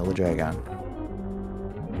 Vanilla Dragon.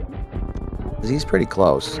 He's pretty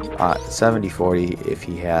close. 70-40 if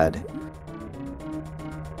he had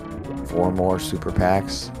 4 more super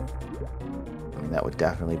packs. I mean, that would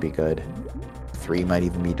definitely be good. 3 might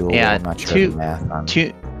even be doable. Yeah, I'm not sure the math on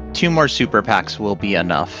two more super packs will be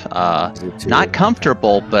enough. Not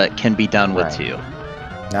comfortable, but can be done with 2.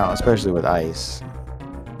 Now, especially with ice.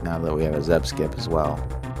 Now that we have a Zeb skip as well.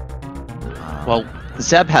 Well,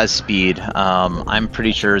 Zeb has speed. I'm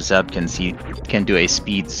pretty sure Zeb can do a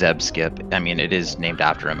speed Zeb skip. I mean, it is named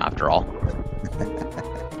after him after all.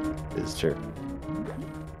 It's true.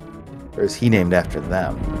 Or is he named after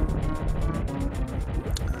them?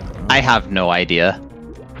 I have no idea.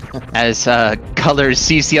 As Colors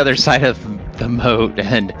sees the other side of the moat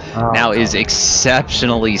and now is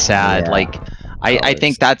exceptionally sad. Yeah. Like, I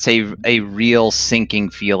think that's a real sinking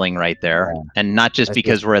feeling right there. Yeah. And not just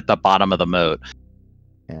because we're at the bottom of the moat.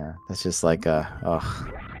 Yeah, that's just like you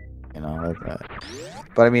know.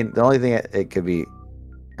 But I mean, the only thing it could be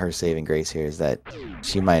her saving grace here is that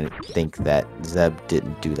she might think that Zeb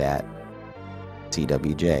didn't do that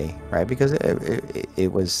CWJ, right? Because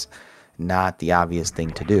it was not the obvious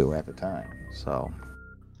thing to do at the time. So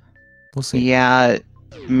we'll see. Yeah,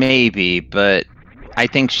 maybe, but I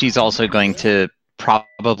think she's also going to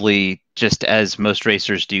probably, just as most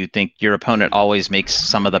racers do, think your opponent always makes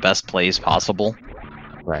some of the best plays possible.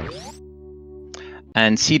 Right.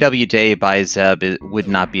 And CWJ by Zeb would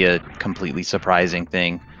not be a completely surprising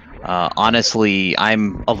thing. Honestly,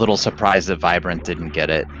 I'm a little surprised that Vibrant didn't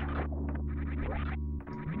get it.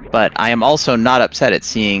 But I am also not upset at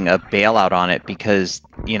seeing a bailout on it because,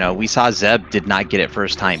 you know, we saw Zeb did not get it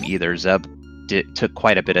first time either. Zeb took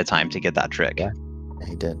quite a bit of time to get that trick. Yeah,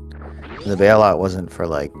 he did. And the bailout wasn't for,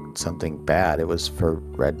 like, something bad. It was for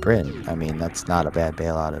Red Bryn. I mean, that's not a bad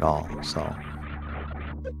bailout at all, so...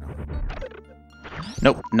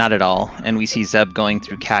 Nope, not at all. And we see Zeb going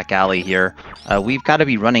through Cack Alley here. We've got to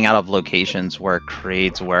be running out of locations where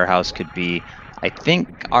Kraid's warehouse could be. I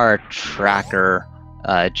think our tracker,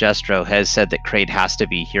 Jestro, has said that Kraid has to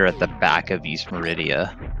be here at the back of East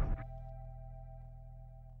Meridia.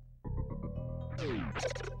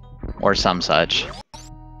 Or some such.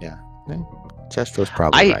 Yeah. Jestro's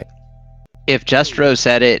probably right. If Jestro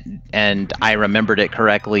said it and I remembered it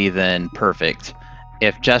correctly, then perfect.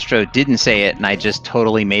 If Jestro didn't say it and I just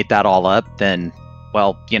totally made that all up, then,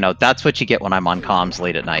 well, you know, that's what you get when I'm on comms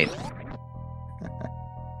late at night.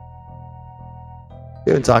 We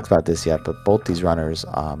haven't talked about this yet, but both these runners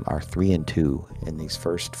are 3-2 in these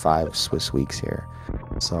first 5 Swiss weeks here.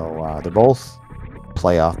 So they're both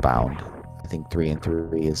playoff bound. I think 3 and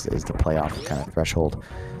 3 is the playoff kind of threshold.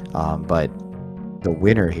 But the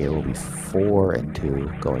winner here will be 4 and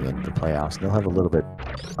 2 going into the playoffs. And they'll have a little bit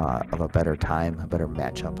of a better time, a better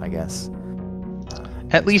matchup, I guess.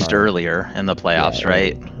 At least earlier in the playoffs,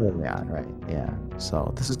 right? Early on, right? Yeah.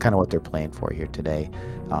 So this is kind of what they're playing for here today.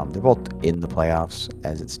 They're both in the playoffs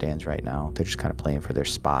as it stands right now. They're just kind of playing for their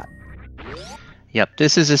spot. Yep,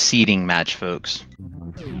 this is a seeding match, folks.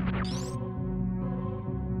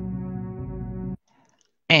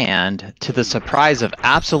 And to the surprise of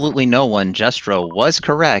absolutely no one, Jestro was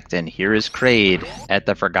correct, and here is Kraid at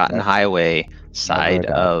the Forgotten Highway side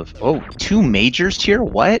of... Oh, 2 majors here?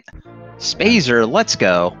 What? Spazer, let's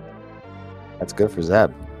go. That's good for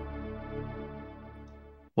Zeb.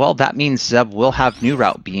 Well, that means Zeb will have new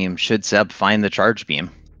route beam should Zeb find the charge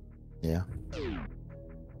beam. Yeah.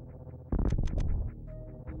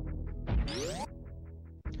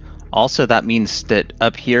 Also, that means that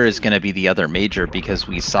up here is going to be the other major because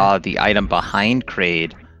we saw the item behind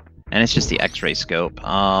Kraid, and it's just the X-ray scope.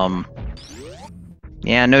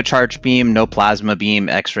 Yeah, no charge beam, no plasma beam.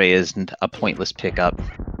 X-ray isn't a pointless pickup.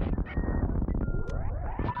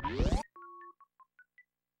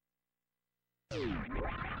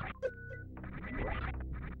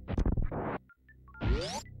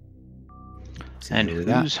 And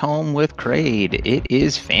who's home with Kraid? It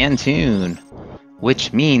is Fantoon,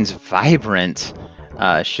 which means Vibrant.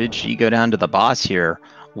 Should she go down to the boss here,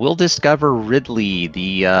 we'll discover Ridley,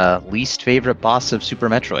 the least favorite boss of Super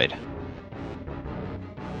Metroid.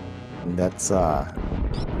 That's she's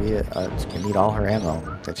gonna need all her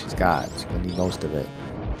ammo that she's got. She's gonna need most of it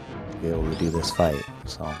to be able to do this fight.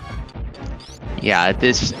 So yeah,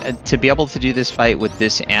 this to be able to do this fight with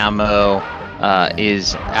this ammo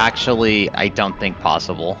is actually, I don't think,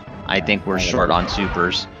 possible. I think we're short on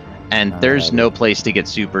supers, and there's no place to get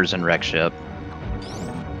supers in Wreck Ship.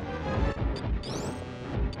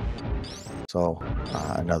 So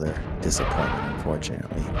another disappointment,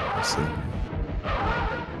 unfortunately. We'll see.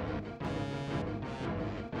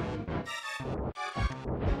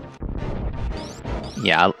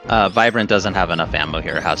 Yeah, Vibrant doesn't have enough ammo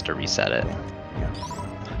here. It has to reset it.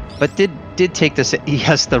 But did take this.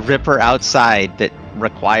 Yes, the Ripper outside that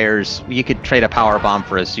requires. You could trade a power bomb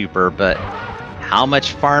for a super, but how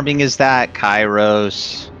much farming is that,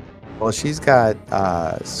 Kairos? Well, she's got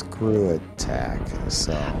screw attack,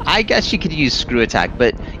 so I guess you could use screw attack,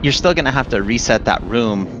 but you're still gonna have to reset that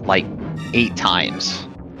room like 8 times.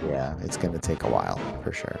 Yeah, it's gonna take a while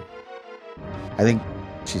for sure. I think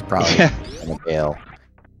she's probably gonna bail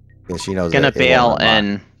because she knows gonna bail.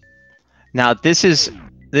 And now this is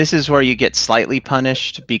where you get slightly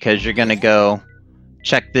punished because you're gonna go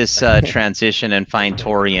check this transition and find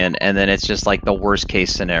Torian, and then it's just like the worst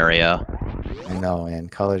case scenario. I know, and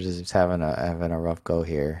Colors is just having a rough go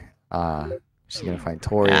here. She's gonna find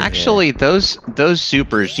Torian. Actually, here. those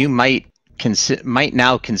supers you might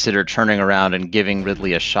now consider turning around and giving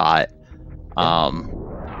Ridley a shot.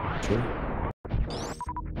 True.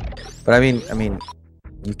 But I mean,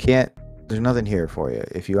 you can't. There's nothing here for you.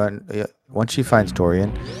 If you once she finds Torian,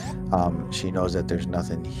 she knows that there's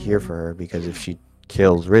nothing here for her because if she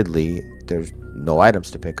kills Ridley, there's no items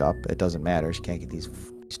to pick up. It doesn't matter. She can't get these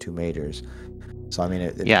 2 majors. So I mean,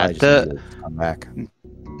 it's just to come back.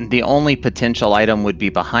 The only potential item would be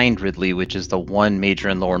behind Ridley, which is the 1 major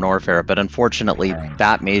in Lower Norfair. But unfortunately,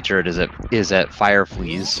 that major is at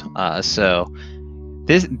Firefleas. So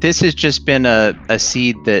this has just been a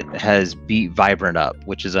seed that has beat Vibrant up,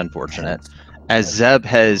 which is unfortunate, as Zeb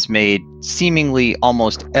has made seemingly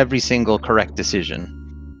almost every single correct decision.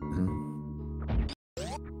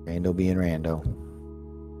 Rando being Rando.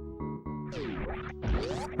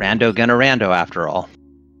 Rando gonna Rando after all.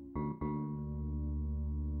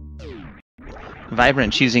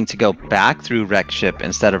 Vibrant choosing to go back through Wreck Ship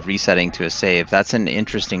instead of resetting to a save. That's an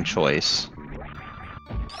interesting choice.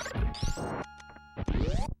 I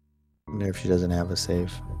wonder if she doesn't have a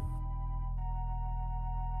save.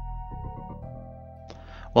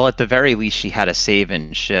 Well, at the very least, she had a save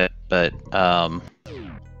in ship, but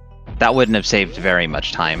that wouldn't have saved very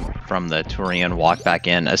much time from the Turian walk back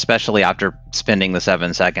in, especially after spending the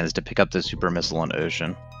 7 seconds to pick up the super missile in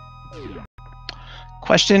Ocean.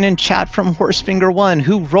 Question in chat from Horsefinger1.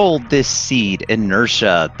 Who rolled this seed?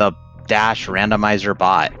 Inertia, the Dash Randomizer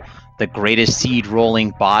bot. The greatest seed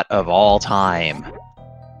rolling bot of all time.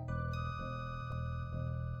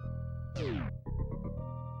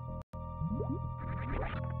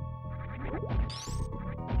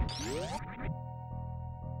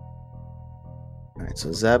 Alright,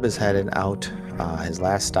 so Zeb is heading out. His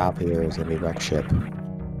last stop here is going to be Wreck Ship.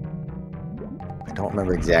 I don't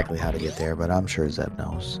remember exactly how to get there, but I'm sure Zeb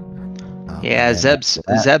knows. Yeah, and then after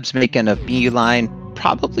that, Zeb's making a beeline.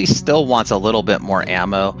 Probably still wants a little bit more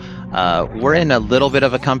ammo. We're in a little bit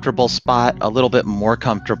of a comfortable spot, a little bit more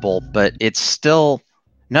comfortable, but it's still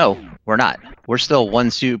no, we're not. We're still one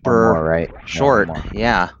one super more, right? Yeah, one short. more.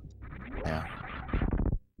 Yeah. Yeah.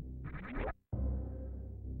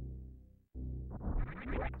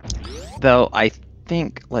 Though I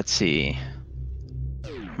think, let's see.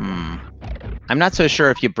 I'm not so sure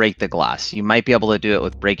if you break the glass. You might be able to do it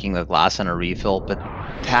with breaking the glass on a refill, but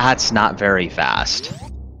that's not very fast.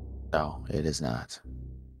 No, it is not.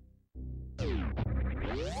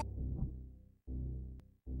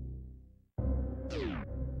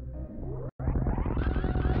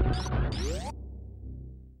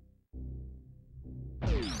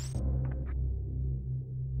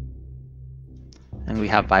 And we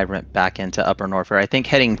have Vibrant back into Upper Norfair. I think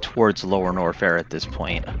heading towards Lower Norfair at this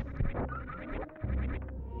point.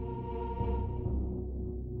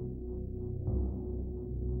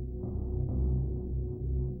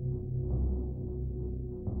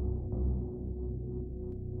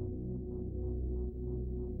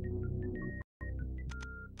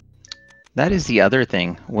 That is the other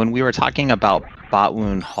thing. When we were talking about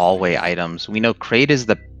Botwoon hallway items, we know Crate is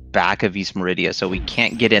the back of East Meridia, so we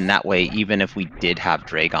can't get in that way even if we did have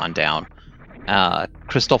Dragon down.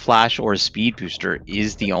 Crystal Flash or Speed Booster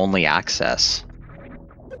is the only access.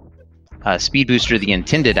 Speed Booster, the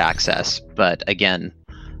intended access, but again,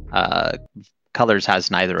 Colors has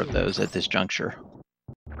neither of those at this juncture.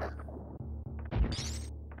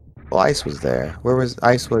 Well, Ice was there. Where was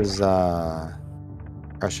Ice? Was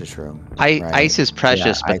Precious Room. Right? Ice is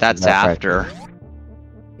Precious, Yeah, but Ice that's is not after. Precious.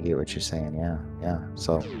 I get what you're saying. Yeah, yeah.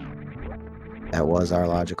 So that was our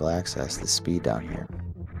logical access. The speed down here.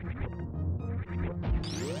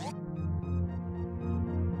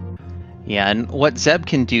 Yeah, and what Zeb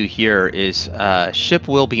can do here is ship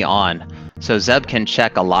will be on, so Zeb can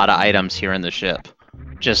check a lot of items here in the ship,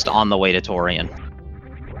 just on the way to Torian.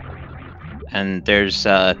 And there's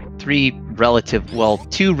three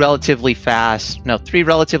relatively fast,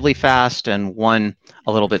 and one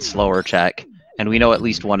a little bit slower check. And we know at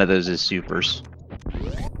least one of those is supers.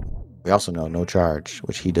 We also know no charge,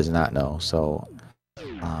 which he does not know. So,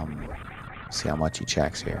 see how much he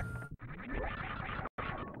checks here.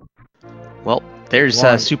 Well, there's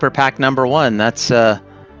super pack number one. That's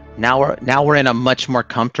now we're in a much more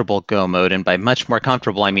comfortable go mode, and by much more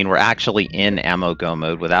comfortable, I mean we're actually in ammo go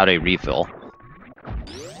mode without a refill.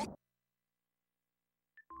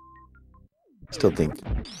 Still think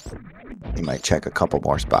he might check a couple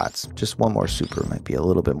more spots. Just one more super might be a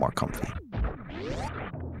little bit more comfy.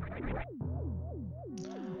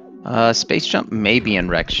 Space Jump may be in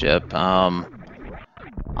Wreck Ship.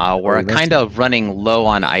 We're kind of running low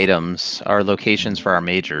on items, our locations for our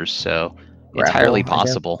majors, so entirely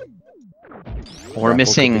possible. We're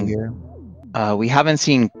missing. We haven't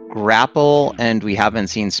seen Grapple, and we haven't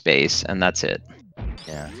seen Space, and that's it.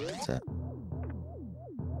 Yeah, that's it.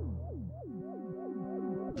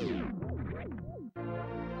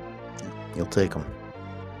 You'll take them.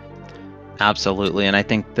 Absolutely, and I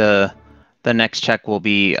think the next check will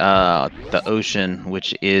be the Ocean,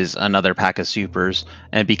 which is another pack of supers.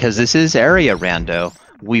 And because this is area rando,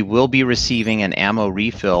 we will be receiving an ammo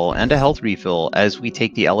refill and a health refill as we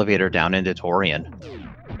take the elevator down into Torian.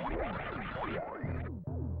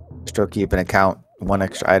 Still keep an account, one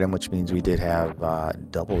extra item, which means we did have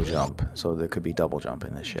double jump. So there could be double jump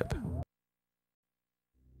in this ship.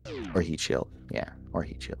 Or heat shield. Yeah, or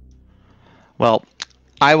heat shield. Well,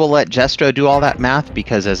 I will let Jestro do all that math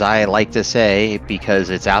because, as I like to say,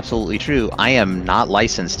 because it's absolutely true, I am not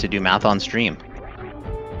licensed to do math on stream.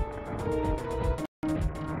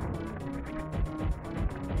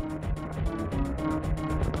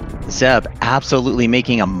 Zeb absolutely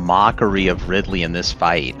making a mockery of Ridley in this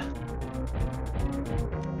fight.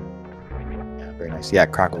 Yeah, very nice. Yeah,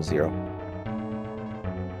 Crackle 0.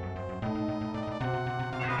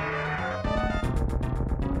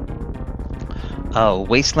 Oh,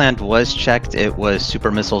 Wasteland was checked. It was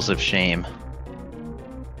Super Missiles of Shame.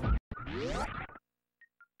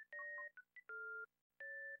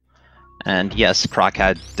 And yes, Croc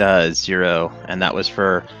had 0, and that was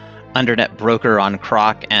for Undernet Broker on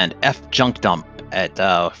Croc and F Junk Dump at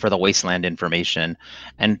for the Wasteland information.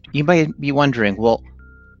 And you might be wondering, well,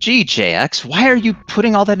 gee, JX, why are you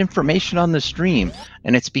putting all that information on the stream?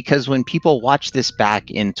 And it's because when people watch this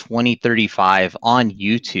back in 2035 on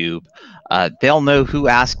YouTube, they'll know who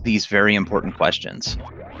asked these very important questions.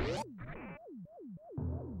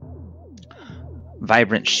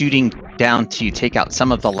 Vibrant shooting down to take out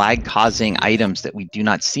some of the lag-causing items that we do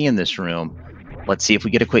not see in this room. Let's see if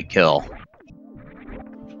we get a quick kill.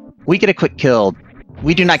 We get a quick kill.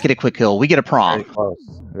 We do not get a quick kill. We get a prom. Very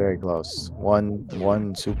close. Very close.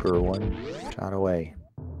 One super, one shot away.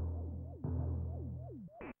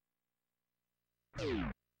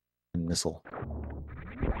 Missile.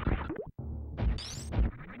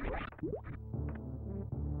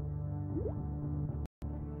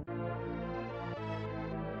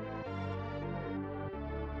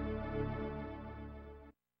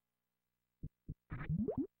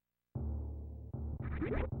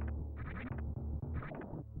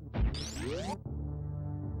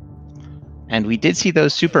 And we did see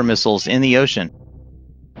those super missiles in the ocean.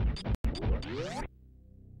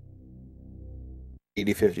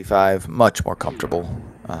 80-55, much more comfortable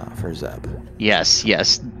for Zeb. Yes,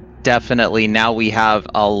 yes, definitely. Now we have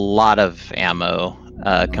a lot of ammo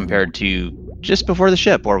compared to just before the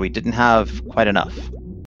ship, where we didn't have quite enough.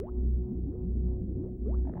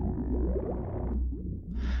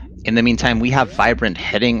 In the meantime, we have Vibrant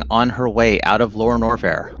heading on her way out of Lower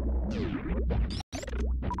Norfair.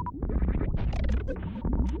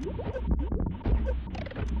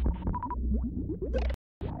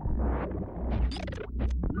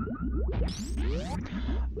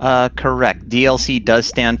 Correct. DLC does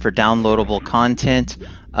stand for downloadable content.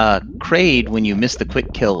 Kraid, when you miss the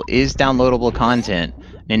quick kill, is downloadable content.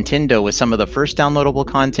 Nintendo was some of the first downloadable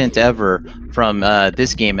content ever from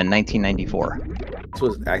this game in 1994. This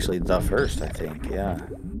was actually the first, I think. Yeah.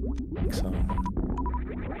 I think so.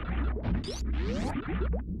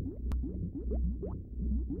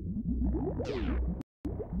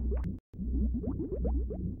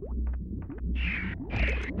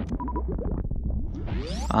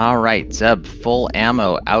 All right, Zeb, full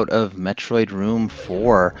ammo out of Metroid Room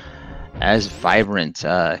 4 as Vibrant,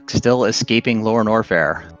 still escaping Lower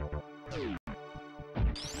Norfair.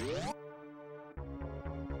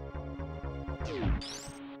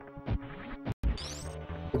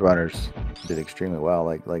 Runners did extremely well.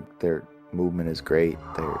 Like their movement is great.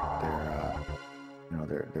 Their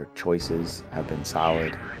choices have been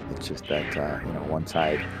solid. It's just that one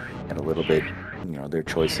side had a little bit. Their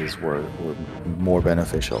choices were more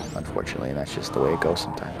beneficial, unfortunately, and that's just the way it goes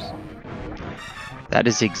sometimes. That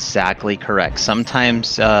is exactly correct.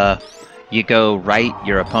 Sometimes you go right,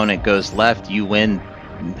 your opponent goes left, you win,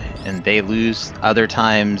 and they lose. Other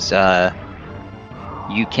times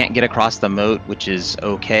you can't get across the moat, which is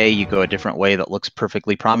okay. You go a different way that looks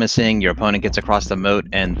perfectly promising. Your opponent gets across the moat,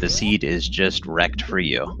 and the seed is just wrecked for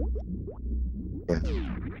you.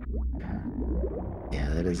 Yeah,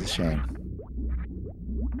 that is a shame.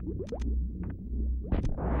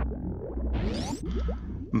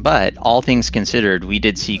 But all things considered, we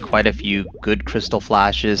did see quite a few good crystal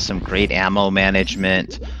flashes, some great ammo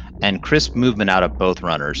management, and crisp movement out of both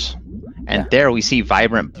runners. And there we see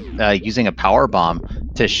Vibrant using a power bomb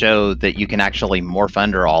to show that you can actually morph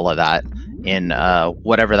under all of that in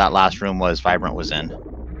whatever that last room was Vibrant was in.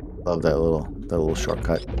 Love that little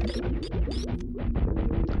shortcut.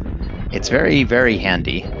 It's very, very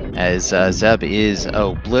handy, as Zeb is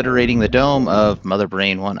obliterating the dome of Mother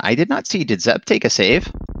Brain 1. I did not see, did Zeb take a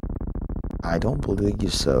save? I don't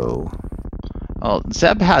believe so. Well,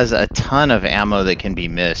 Zeb has a ton of ammo that can be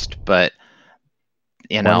missed, but,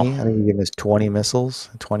 you know. I think you missed 20 missiles,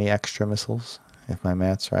 20 extra missiles, if my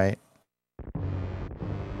math's right.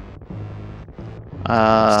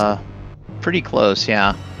 Pretty close,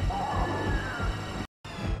 yeah.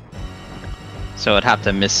 So I'd have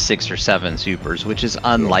to miss 6 or 7 supers, which is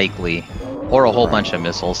unlikely. Or a whole bunch of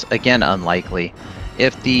missiles. Again, unlikely.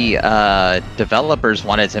 If the developers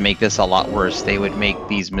wanted to make this a lot worse, they would make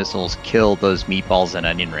these missiles kill those meatballs and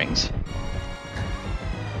onion rings.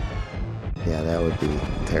 Yeah, that would be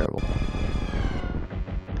terrible.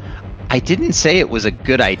 I didn't say it was a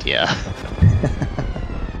good idea.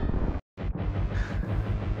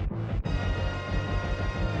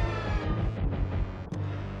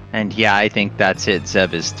 And yeah, I think that's it.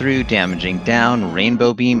 Zeb is through, damaging down,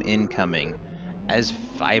 rainbow beam incoming. As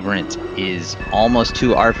Vibrant is almost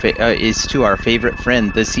to our favorite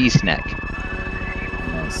friend, the sea snake.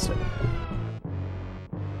 Nice.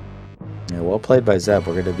 Yeah, well played by Zeb.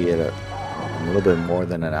 We're going to be at a little bit more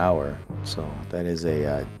than an hour, so that is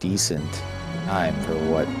a decent time for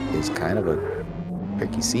what is kind of a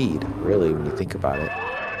tricky seed, really, when you think about it.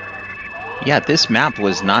 Yeah, this map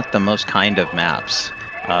was not the most kind of maps.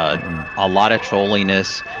 A lot of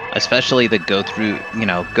trolliness, especially the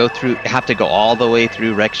have to go all the way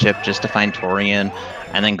through Wreck Ship just to find Torian,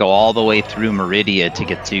 and then go all the way through Meridia to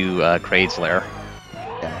get to Kraid's lair.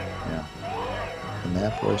 Yeah. The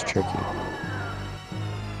map was tricky.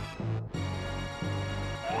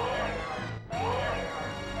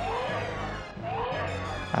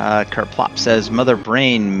 Kerplop says Mother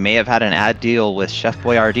Brain may have had an ad deal with Chef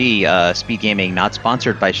Boyardee. SpeedGaming not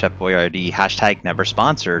sponsored by Chef Boyardee. Hashtag never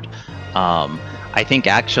sponsored. I think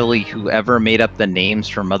actually whoever made up the names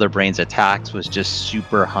for Mother Brain's attacks was just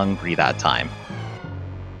super hungry that time.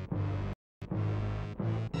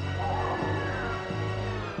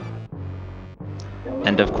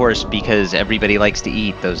 And of course, because everybody likes to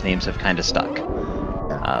eat, those names have kind of stuck.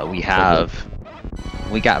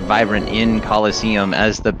 We got Vibrant in Coliseum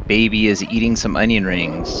as the baby is eating some onion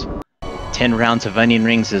rings. 10 rounds of onion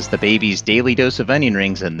rings is the baby's daily dose of onion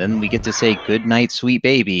rings, and then we get to say good night, sweet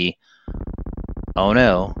baby. Oh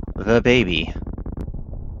no, the baby.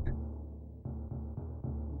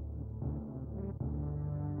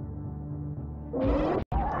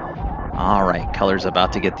 Alright, Color's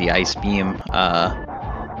about to get the ice beam.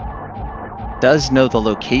 Does know the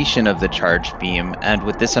location of the charged beam, and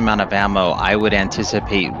with this amount of ammo, I would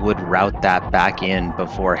anticipate would route that back in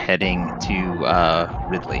before heading to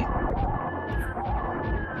Ridley.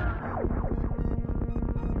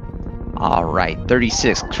 Alright,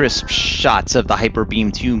 36 crisp shots of the Hyper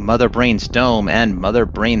Beam to Mother Brain's dome, and Mother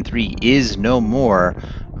Brain 3 is no more.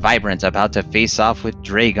 Vibrant about to face off with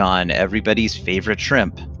Dragon, everybody's favorite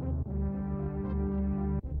shrimp.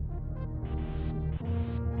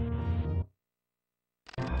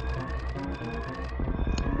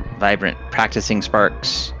 Vibrant practicing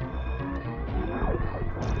sparks.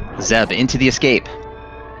 Zeb into the escape.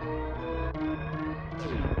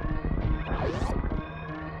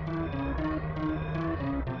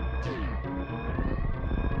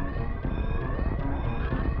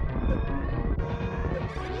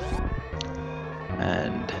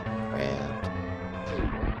 And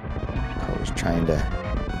I was trying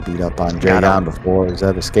to beat up on Dragon before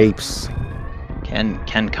Zeb escapes.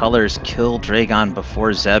 Can Colors kill Dragon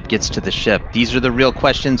before Zeb gets to the ship? These are the real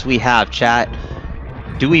questions we have, chat.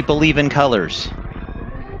 Do we believe in Colors?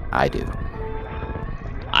 I do.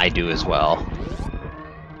 I do as well.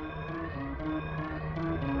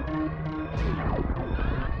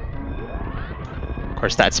 Of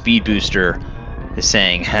course, that speed booster is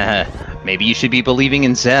saying, maybe you should be believing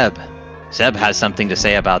in Zeb. Zeb has something to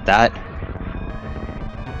say about that.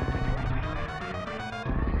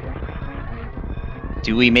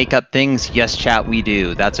 Do we make up things? Yes, chat, we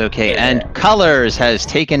do. That's okay. Yeah. And Colors has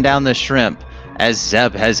taken down the shrimp as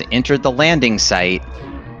Zeb has entered the landing site.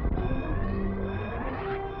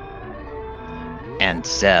 And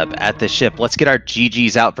Zeb at the ship. Let's get our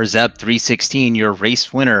GGs out for Zeb316, your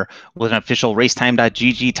race winner, with an official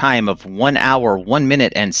racetime.gg time of 1 hour, 1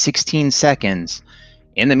 minute, and 16 seconds.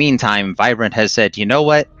 In the meantime, Vibrant has said, you know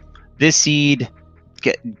what? This seed,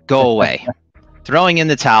 go away. Throwing in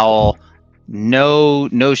the towel. No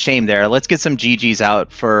shame there. Let's get some GGs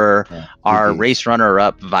out for our race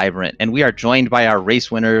runner-up, Vibrant. And we are joined by our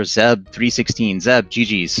race winner, Zeb316. Zeb,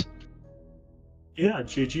 GGs. Yeah,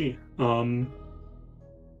 GG.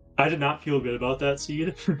 I did not feel good about that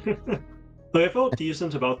seed. Like, I felt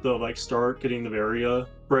decent about the start getting the Varia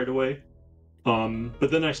right away.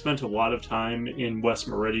 But then I spent a lot of time in West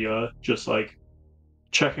Meridia just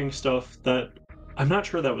checking stuff that I'm not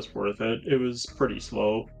sure that was worth it. It was pretty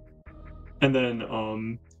slow. And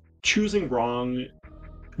then choosing wrong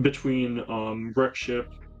between Wreck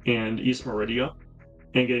Ship and East Meridia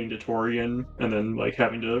and getting to Torian and then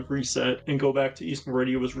having to reset and go back to East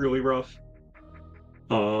Meridia was really rough.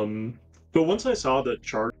 But once I saw that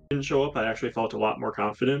charge didn't show up, I actually felt a lot more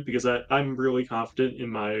confident because I'm really confident in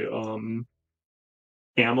my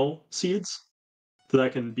ammo seeds that I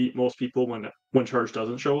can beat most people when charge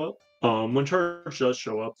doesn't show up. When charge does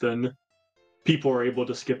show up, then people are able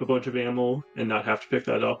to skip a bunch of ammo and not have to pick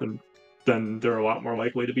that up, and then they're a lot more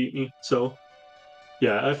likely to beat me. So,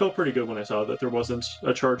 yeah, I felt pretty good when I saw that there wasn't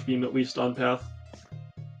a charge beam, at least on path.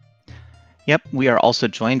 Yep, we are also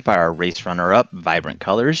joined by our race runner-up, Vibrant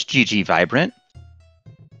Colors. GG Vibrant.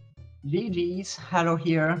 GG's, hello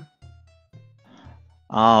here.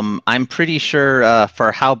 I'm pretty sure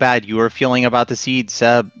for how bad you were feeling about the seed,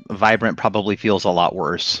 Zeb, Vibrant probably feels a lot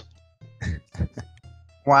worse.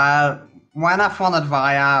 Well, when I found that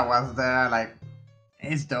Varia was there,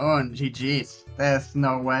 it's done, GG's. There's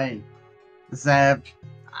no way. Zeb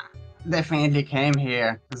definitely came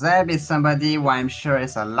here. Zeb is somebody who I'm sure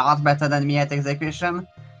is a lot better than me at execution.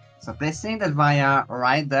 So placing that Varia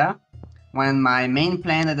right there, when my main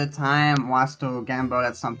plan at the time was to gamble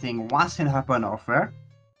at something wasn't upon offer,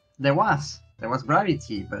 there was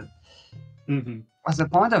gravity, but what's the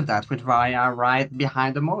point of that with Varia right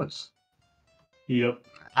behind the moats? Yep.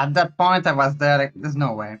 At that point, I was there, there's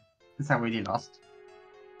no way. This I really lost.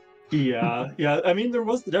 Yeah. I mean, there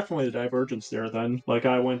was definitely a divergence there then. Like,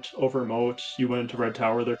 I went over Moat, you went to Red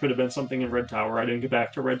Tower. There could have been something in Red Tower. I didn't get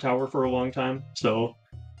back to Red Tower for a long time. So,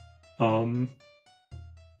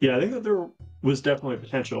 yeah, I think that there was definitely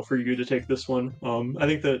potential for you to take this one. I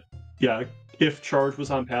think that, yeah, if Charge was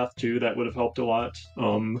on Path 2, that would have helped a lot.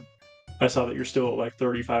 I saw that you're still at like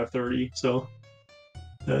 35-30, so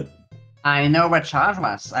that. I know where Charge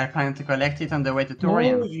was. I plan to collect it on the way to Oh,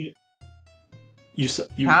 Torium. you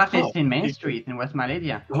Charge is oh, in Main you- Street in West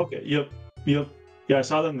Malidia. Okay, yep. Yeah, I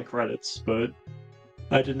saw that in the credits, but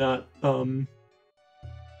I did not.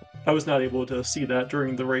 I was not able to see that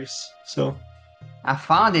during the race, so. I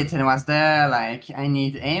found it and was there like, I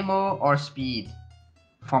need ammo or speed.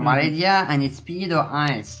 For Malidia, I need speed or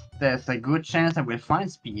ice. There's a good chance I will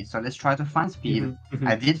find speed, so let's try to find speed.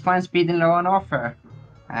 I did find speed in Lower Norfair,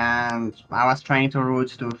 and I was trying to route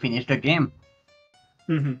to finish the game.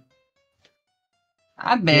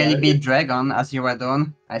 I barely beat Dragon as you were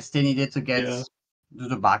done. I still needed to get to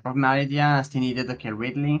the back of Malidia. I still needed to kill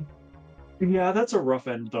Ridley. Yeah, that's a rough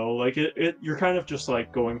end though. Like you're kind of just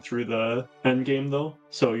like going through the end game though.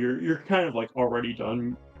 So you're kind of like already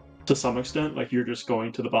done to some extent. Like you're just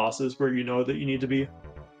going to the bosses where you know that you need to be.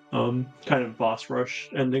 Kind of boss rush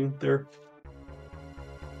ending there.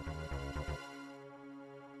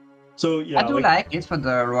 So yeah, I do like it for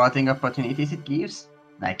the routing opportunities it gives.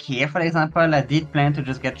 Like here, for example, I did plan to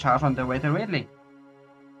just get charged on the way to Ridley.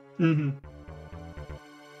 Let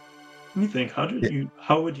me think. How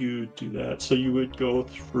would you do that? So you would go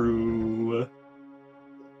through.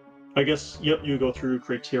 I guess, yep, you go through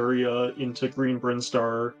Criteria into Green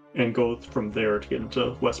Brinstar and go from there to get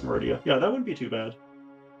into West Meridia. Yeah, that wouldn't be too bad.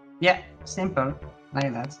 Yeah, simple.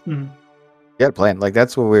 Like that. You had a plan. Like,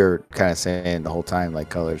 that's what we were kind of saying the whole time, like,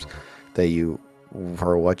 Colors, that you,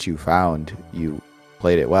 for what you found, you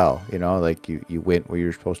played it well. You know, like, you went where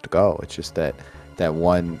you're supposed to go. It's just that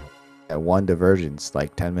one divergence,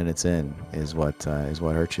 like 10 minutes in, is what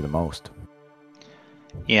hurts you the most.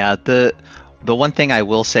 Yeah, the one thing I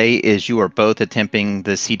will say is you are both attempting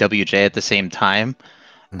the CWJ at the same time,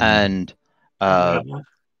 and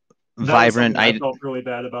Vibrant. I felt really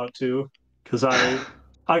bad about too, because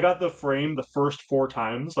I got the frame the first 4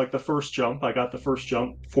 times. Like the first jump, I got the first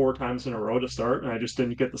jump 4 times in a row to start, and I just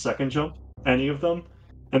didn't get the second jump, any of them,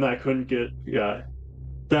 and I couldn't get. Yeah,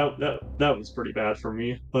 that was pretty bad for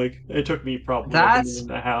me. Like it took me probably like a minute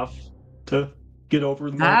and a half to get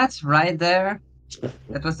over the. That's right there.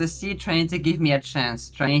 That was the sea trying to give me a chance,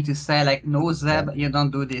 trying to say like, no, Zeb, you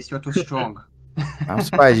don't do this. You're too strong. I'm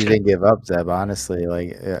surprised you didn't give up, Zeb. Honestly,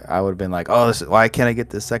 like I would have been like, "Oh, why can't I get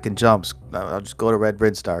the second jumps? I'll just go to Red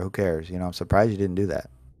Brinstar. Who cares?" You know, I'm surprised you didn't do that.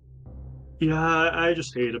 Yeah, I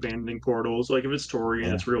just hate abandoning portals. Like if it's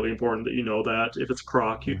Torian, it's really important that you know that. If it's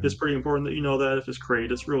Croc, it's pretty important that you know that. If it's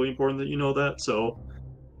Crate, it's really important that you know that. So,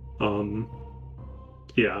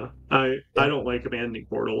 yeah, I don't like abandoning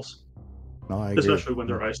portals. No, I agree. Especially when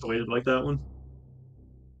they're isolated like that one.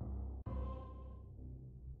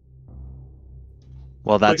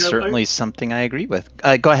 Well, that's certainly something I agree with.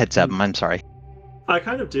 Go ahead, Zeb. I'm sorry. I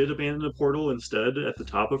kind of did abandon a portal instead at the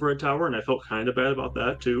top of Red Tower, and I felt kind of bad about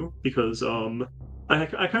that too, because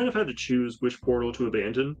I kind of had to choose which portal to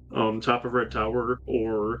abandon, top of Red Tower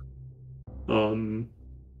or the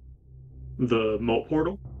Moat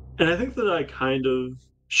portal. And I think that I kind of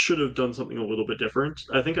should have done something a little bit different.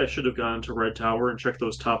 I think I should have gone to Red Tower and checked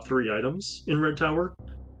those top 3 items in Red Tower.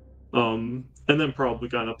 And then probably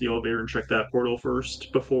gone up the elevator and checked that portal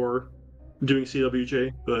first before doing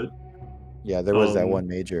CWJ, but yeah, there was that one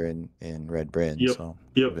major in Red Bryn, so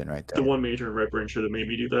been right there. The one major in Red Bryn should have made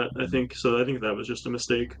me do that, I think. So I think that was just a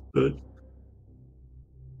mistake, but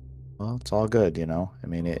well, it's all good, you know. I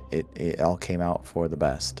mean, it all came out for the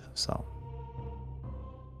best, so.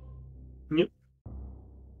 Yep.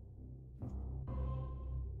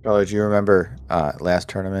 Oh, do you remember last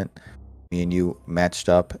tournament? Me and you matched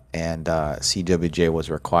up, and CWJ was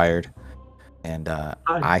required, and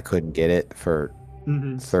I couldn't get it for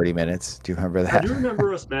 30 minutes. Do you remember that? I do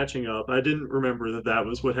remember us matching up. I didn't remember that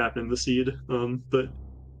was what happened in the seed. But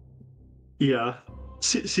yeah,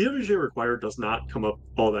 CWJ required does not come up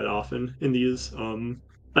all that often in these.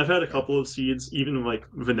 I've had a couple of seeds, even like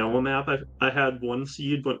vanilla map. I had one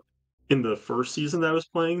seed, but in the first season that I was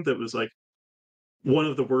playing, that was like one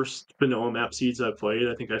of the worst vanilla map seeds I've played.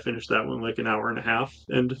 I think I finished that one like an hour and a half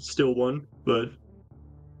and still won. But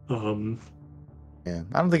yeah,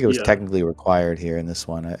 I don't think it was technically required here in this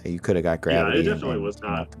one. You could have got gravity. Yeah, it definitely was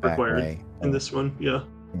not required in this one. Yeah.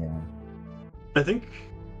 I think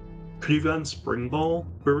could you have gotten Spring Ball?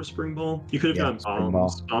 Where was Spring Ball? You could have gotten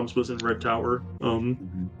Bombs. Bombs was in Red Tower.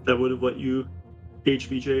 That would have let you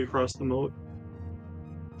HVJ across the moat.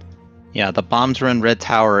 Yeah, the bombs run red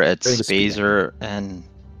tower at During the speed Spazer and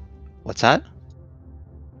what's that?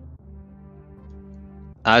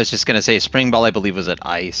 I was just gonna say Spring Ball, I believe, was at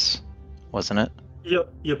ice, wasn't it?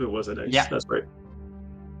 Yep, it was at X. Yeah. That's right.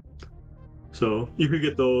 So you could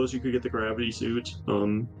get those. You could get the gravity suit.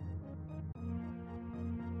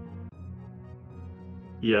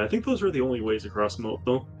 Yeah, I think those were the only ways across the moat,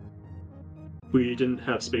 though. We didn't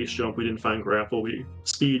have space jump. We didn't find grapple.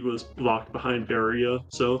 Speed was locked behind barrier,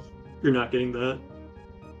 so you're not getting that.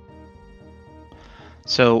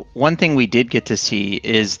 So one thing we did get to see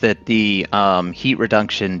is that the heat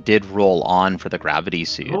reduction did roll on for the gravity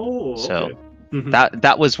suit. Oh, okay. So Mhm.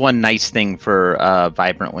 that was one nice thing for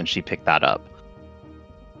Vibrant when she picked that up.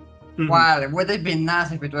 Mhm. Well, it would have been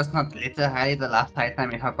nice if it was not literally the last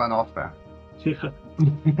item you have on offer. Yeah.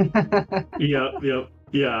 Yeah,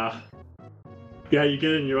 you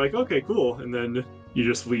get it and you're like, okay, cool. And then you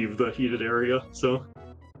just leave the heated area, so.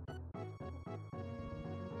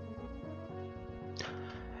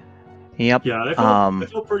 Yep. Yeah, I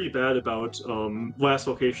felt pretty bad about last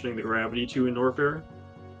locationing the gravity too in Norfair.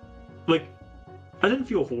 Like, I didn't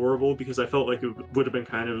feel horrible because I felt like it would have been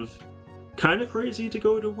kind of crazy to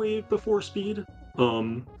go to wave before speed.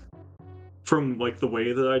 From like the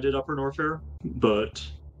way that I did Upper Norfair, but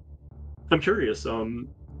I'm curious.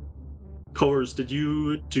 Colors, did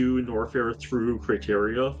you do Norfair through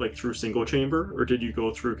Criteria, like through single chamber, or did you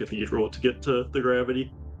go through Cathedral to get to the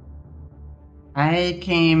gravity? I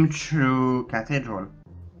came through Cathedral.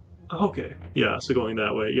 Okay, yeah, so going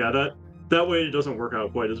that way. Yeah, that way it doesn't work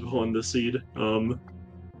out quite as well in the seed.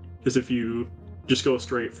 Because if you just go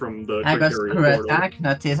straight from the I got Criteria screw portal. attack,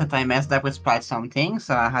 noticed that I messed up with sprite something,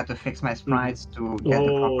 so I had to fix my sprites to get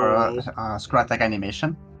the proper screw attack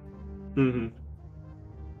animation. Mm-hmm.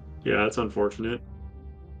 Yeah, it's unfortunate.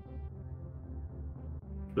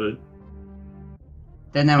 But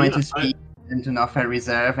Then I went yeah, to speed, then to Norfair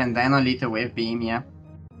Reserve, and then only to wave beam, yeah.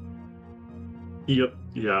 Yep,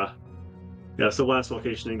 yeah. Yeah, so last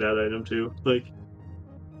locationing that item too. Like,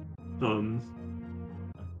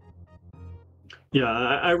 yeah,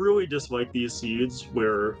 I really dislike these seeds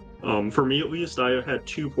where, for me at least, I had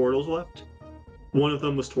 2 portals left. One of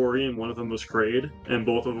them was Tori and one of them was Kraid, and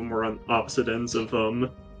both of them were on opposite ends of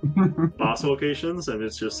boss locations, and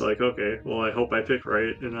it's just like, okay, well, I hope I pick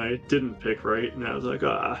right, and I didn't pick right, and I was like,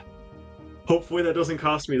 hopefully that doesn't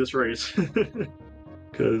cost me this race.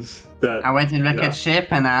 Because that... I went in Wrecked Ship,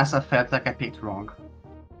 and I also felt like I picked wrong.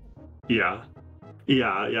 Yeah,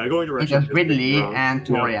 going to It was Ridley and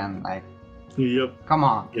Torian, like... Yep. Come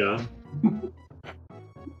on. Yeah.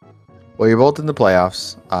 Well, you're both in the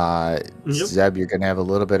playoffs. Yep. Zeb, you're going to have a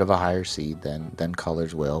little bit of a higher seed than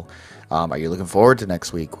Colors will. Are you looking forward to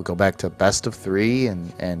next week? We'll go back to best of 3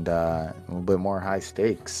 and a little bit more high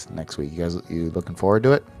stakes next week. You looking forward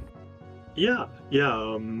to it? Yeah.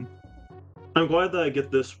 I'm glad that I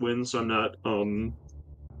get this win, so I'm not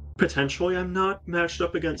potentially I'm not matched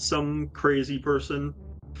up against some crazy person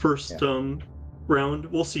first round.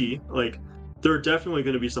 We'll see. Like, there are definitely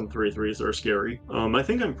going to be some 3-3s that are scary. I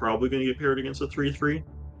think I'm probably going to get paired against a 3-3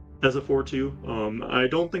 as a 4-2. I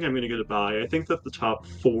don't think I'm going to get a bye. I think that the top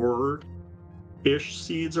 4-ish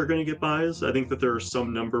seeds are going to get byes. I think that there are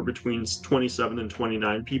some number between 27 and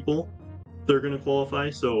 29 people that are going to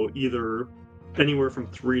qualify. So either anywhere from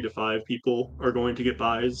 3 to 5 people are going to get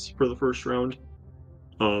byes for the first round.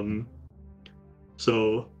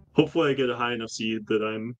 So hopefully I get a high enough seed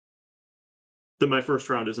that my first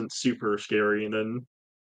round isn't super scary, and then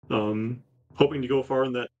hoping to go far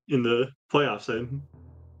in the playoffs.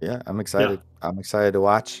 Yeah, I'm excited. Yeah. I'm excited to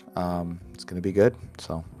watch. It's going to be good.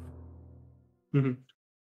 So,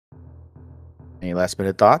 any last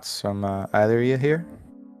minute thoughts from either of you here?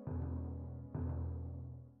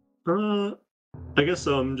 I guess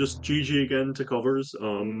just GG again to Colors.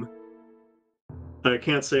 I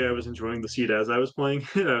can't say I was enjoying the seed as I was playing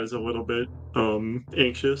it. I was a little bit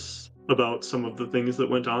anxious about some of the things that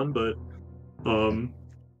went on, but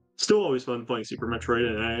still always fun playing Super Metroid,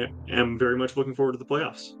 and I am very much looking forward to the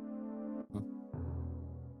playoffs.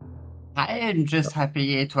 I am just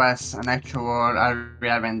happy it was an actual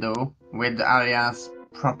area window with areas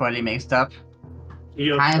properly mixed up.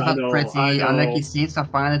 Yep, Kind of pretty unlucky seeds so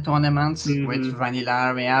far in the tournaments with vanilla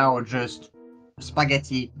area or just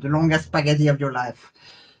spaghetti, the longest spaghetti of your life.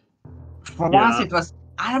 For once, it was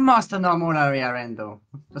almost a normal area rando.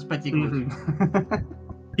 It was pretty good.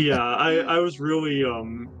 Yeah, I was really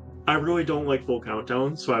I really don't like full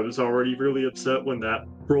countdown, so I was already really upset when that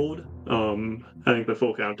rolled. I think the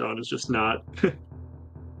full countdown is just not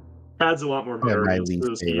adds a lot more variance my least to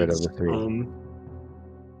those favorite seeds. of the 3.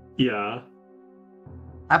 Yeah.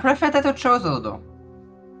 I prefer that to Chozo though.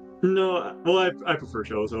 No, well, I prefer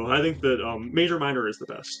Chozo. I think that Major Minor is the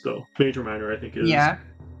best, though. Major Minor, I think, is Yeah,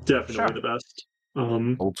 definitely sure. the best.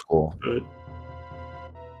 Old school. But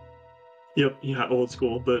yep, yeah, old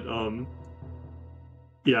school. But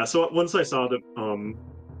yeah. So once I saw that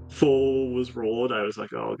full was rolled, I was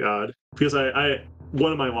like, oh god, because I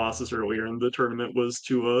one of my losses earlier in the tournament was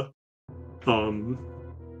to a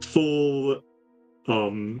full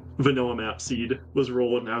vanilla map seed was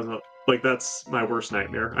rolled, and I was like, that's my worst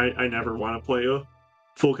nightmare. I never want to play a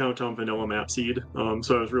full countdown vanilla map seed.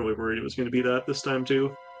 So I was really worried it was going to be that this time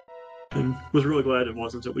too, and was really glad it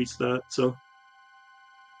wasn't at least that. So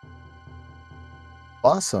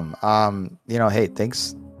Awesome. Hey,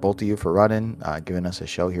 thanks both of you for running, giving us a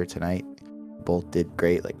show here tonight. Both did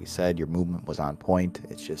great. Like we said, your movement was on point.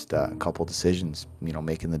 It's just a couple decisions,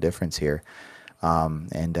 making the difference here.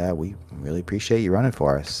 And we really appreciate you running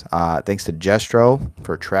for us. Thanks to Jestro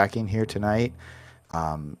for tracking here tonight.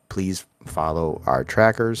 Please follow our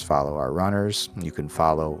trackers, follow our runners. You can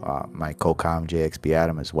follow my co-com JXB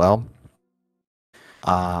Adam as well.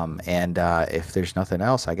 And if there's nothing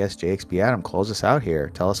else, I guess JXB Adam, close us out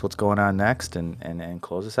here. Tell us what's going on next and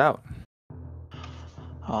close us out.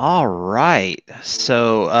 All right.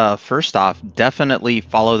 So first off, definitely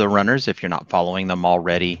follow the runners if you're not following them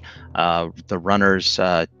already. The runners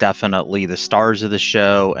definitely the stars of the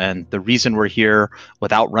show, and the reason we're here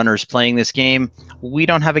without runners playing this game, we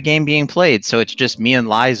don't have a game being played. So it's just me and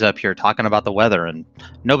Liza up here talking about the weather, and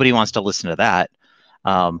nobody wants to listen to that.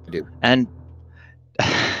 I do. And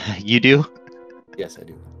you do? Yes, I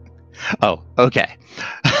do. Oh, okay.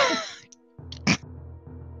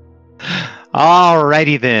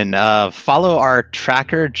 Alrighty then. Follow our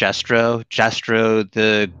tracker, Jestro. Jestro,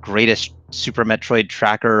 the greatest Super Metroid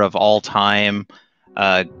tracker of all time.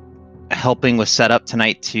 Helping with setup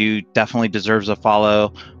tonight too. Definitely deserves a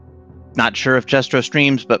follow. Not sure if Jestro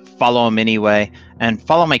streams, but follow him anyway. And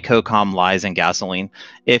follow my co-com Lies and Gasoline.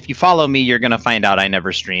 If you follow me, you're going to find out I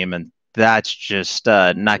never stream, and that's just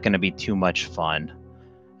not going to be too much fun.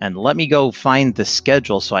 And let me go find the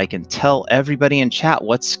schedule so I can tell everybody in chat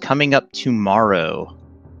what's coming up tomorrow.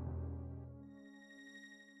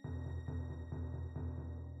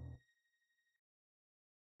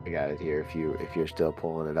 I got it here. If you're still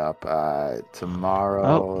pulling it up,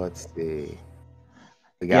 tomorrow. Let's see.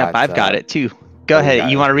 Yep, I've got it too. Go ahead.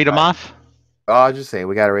 You want to read them off? Oh, I'll just say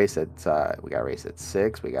we got a race at 6. We got a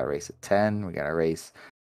race at 10. We got a race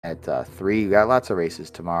at 3. We got lots of races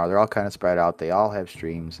tomorrow. They're all kind of spread out. They all have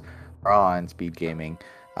streams. They're all on SpeedGaming,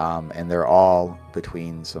 and they're all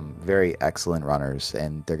between some very excellent runners.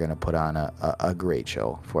 And they're gonna put on a great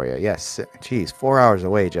show for you. Yes, geez, 4 hours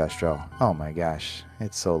away, Jestro. Oh my gosh,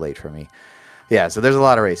 it's so late for me. Yeah, so there's a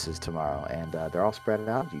lot of races tomorrow, and they're all spread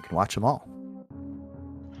out. You can watch them all.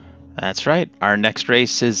 That's right. Our next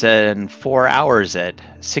race is in 4 hours at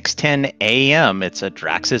 6:10 a.m. It's a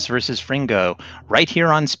Draxus versus Fringo right here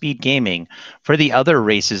on SpeedGaming. For the other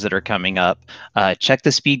races that are coming up, check the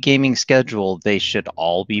SpeedGaming schedule. They should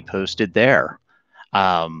all be posted there.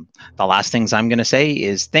 The last things I'm going to say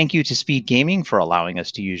is thank you to SpeedGaming for allowing us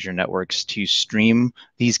to use your networks to stream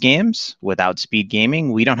these games. Without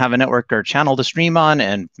SpeedGaming, we don't have a network or channel to stream on,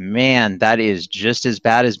 and man, that is just as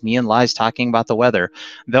bad as me and Lies talking about the weather.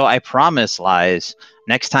 Though I promise, Lies,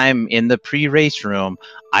 next time in the pre-race room,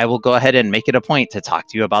 I will go ahead and make it a point to talk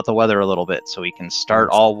to you about the weather a little bit so we can start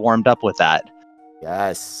all warmed up with that.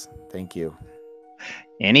 Yes, thank you.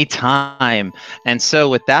 Anytime. And so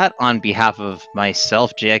with that, on behalf of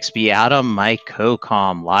myself, JXB Adam, my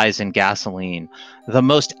co-com, Lies and Gasoline, the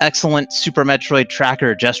most excellent Super Metroid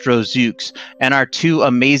tracker, Jestro Zooks, and our two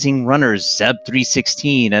amazing runners,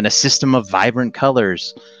 Zeb316 and a system of vibrant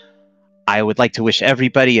colors, I would like to wish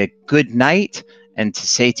everybody a good night and to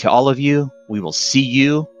say to all of you, we will see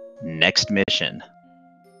you next mission.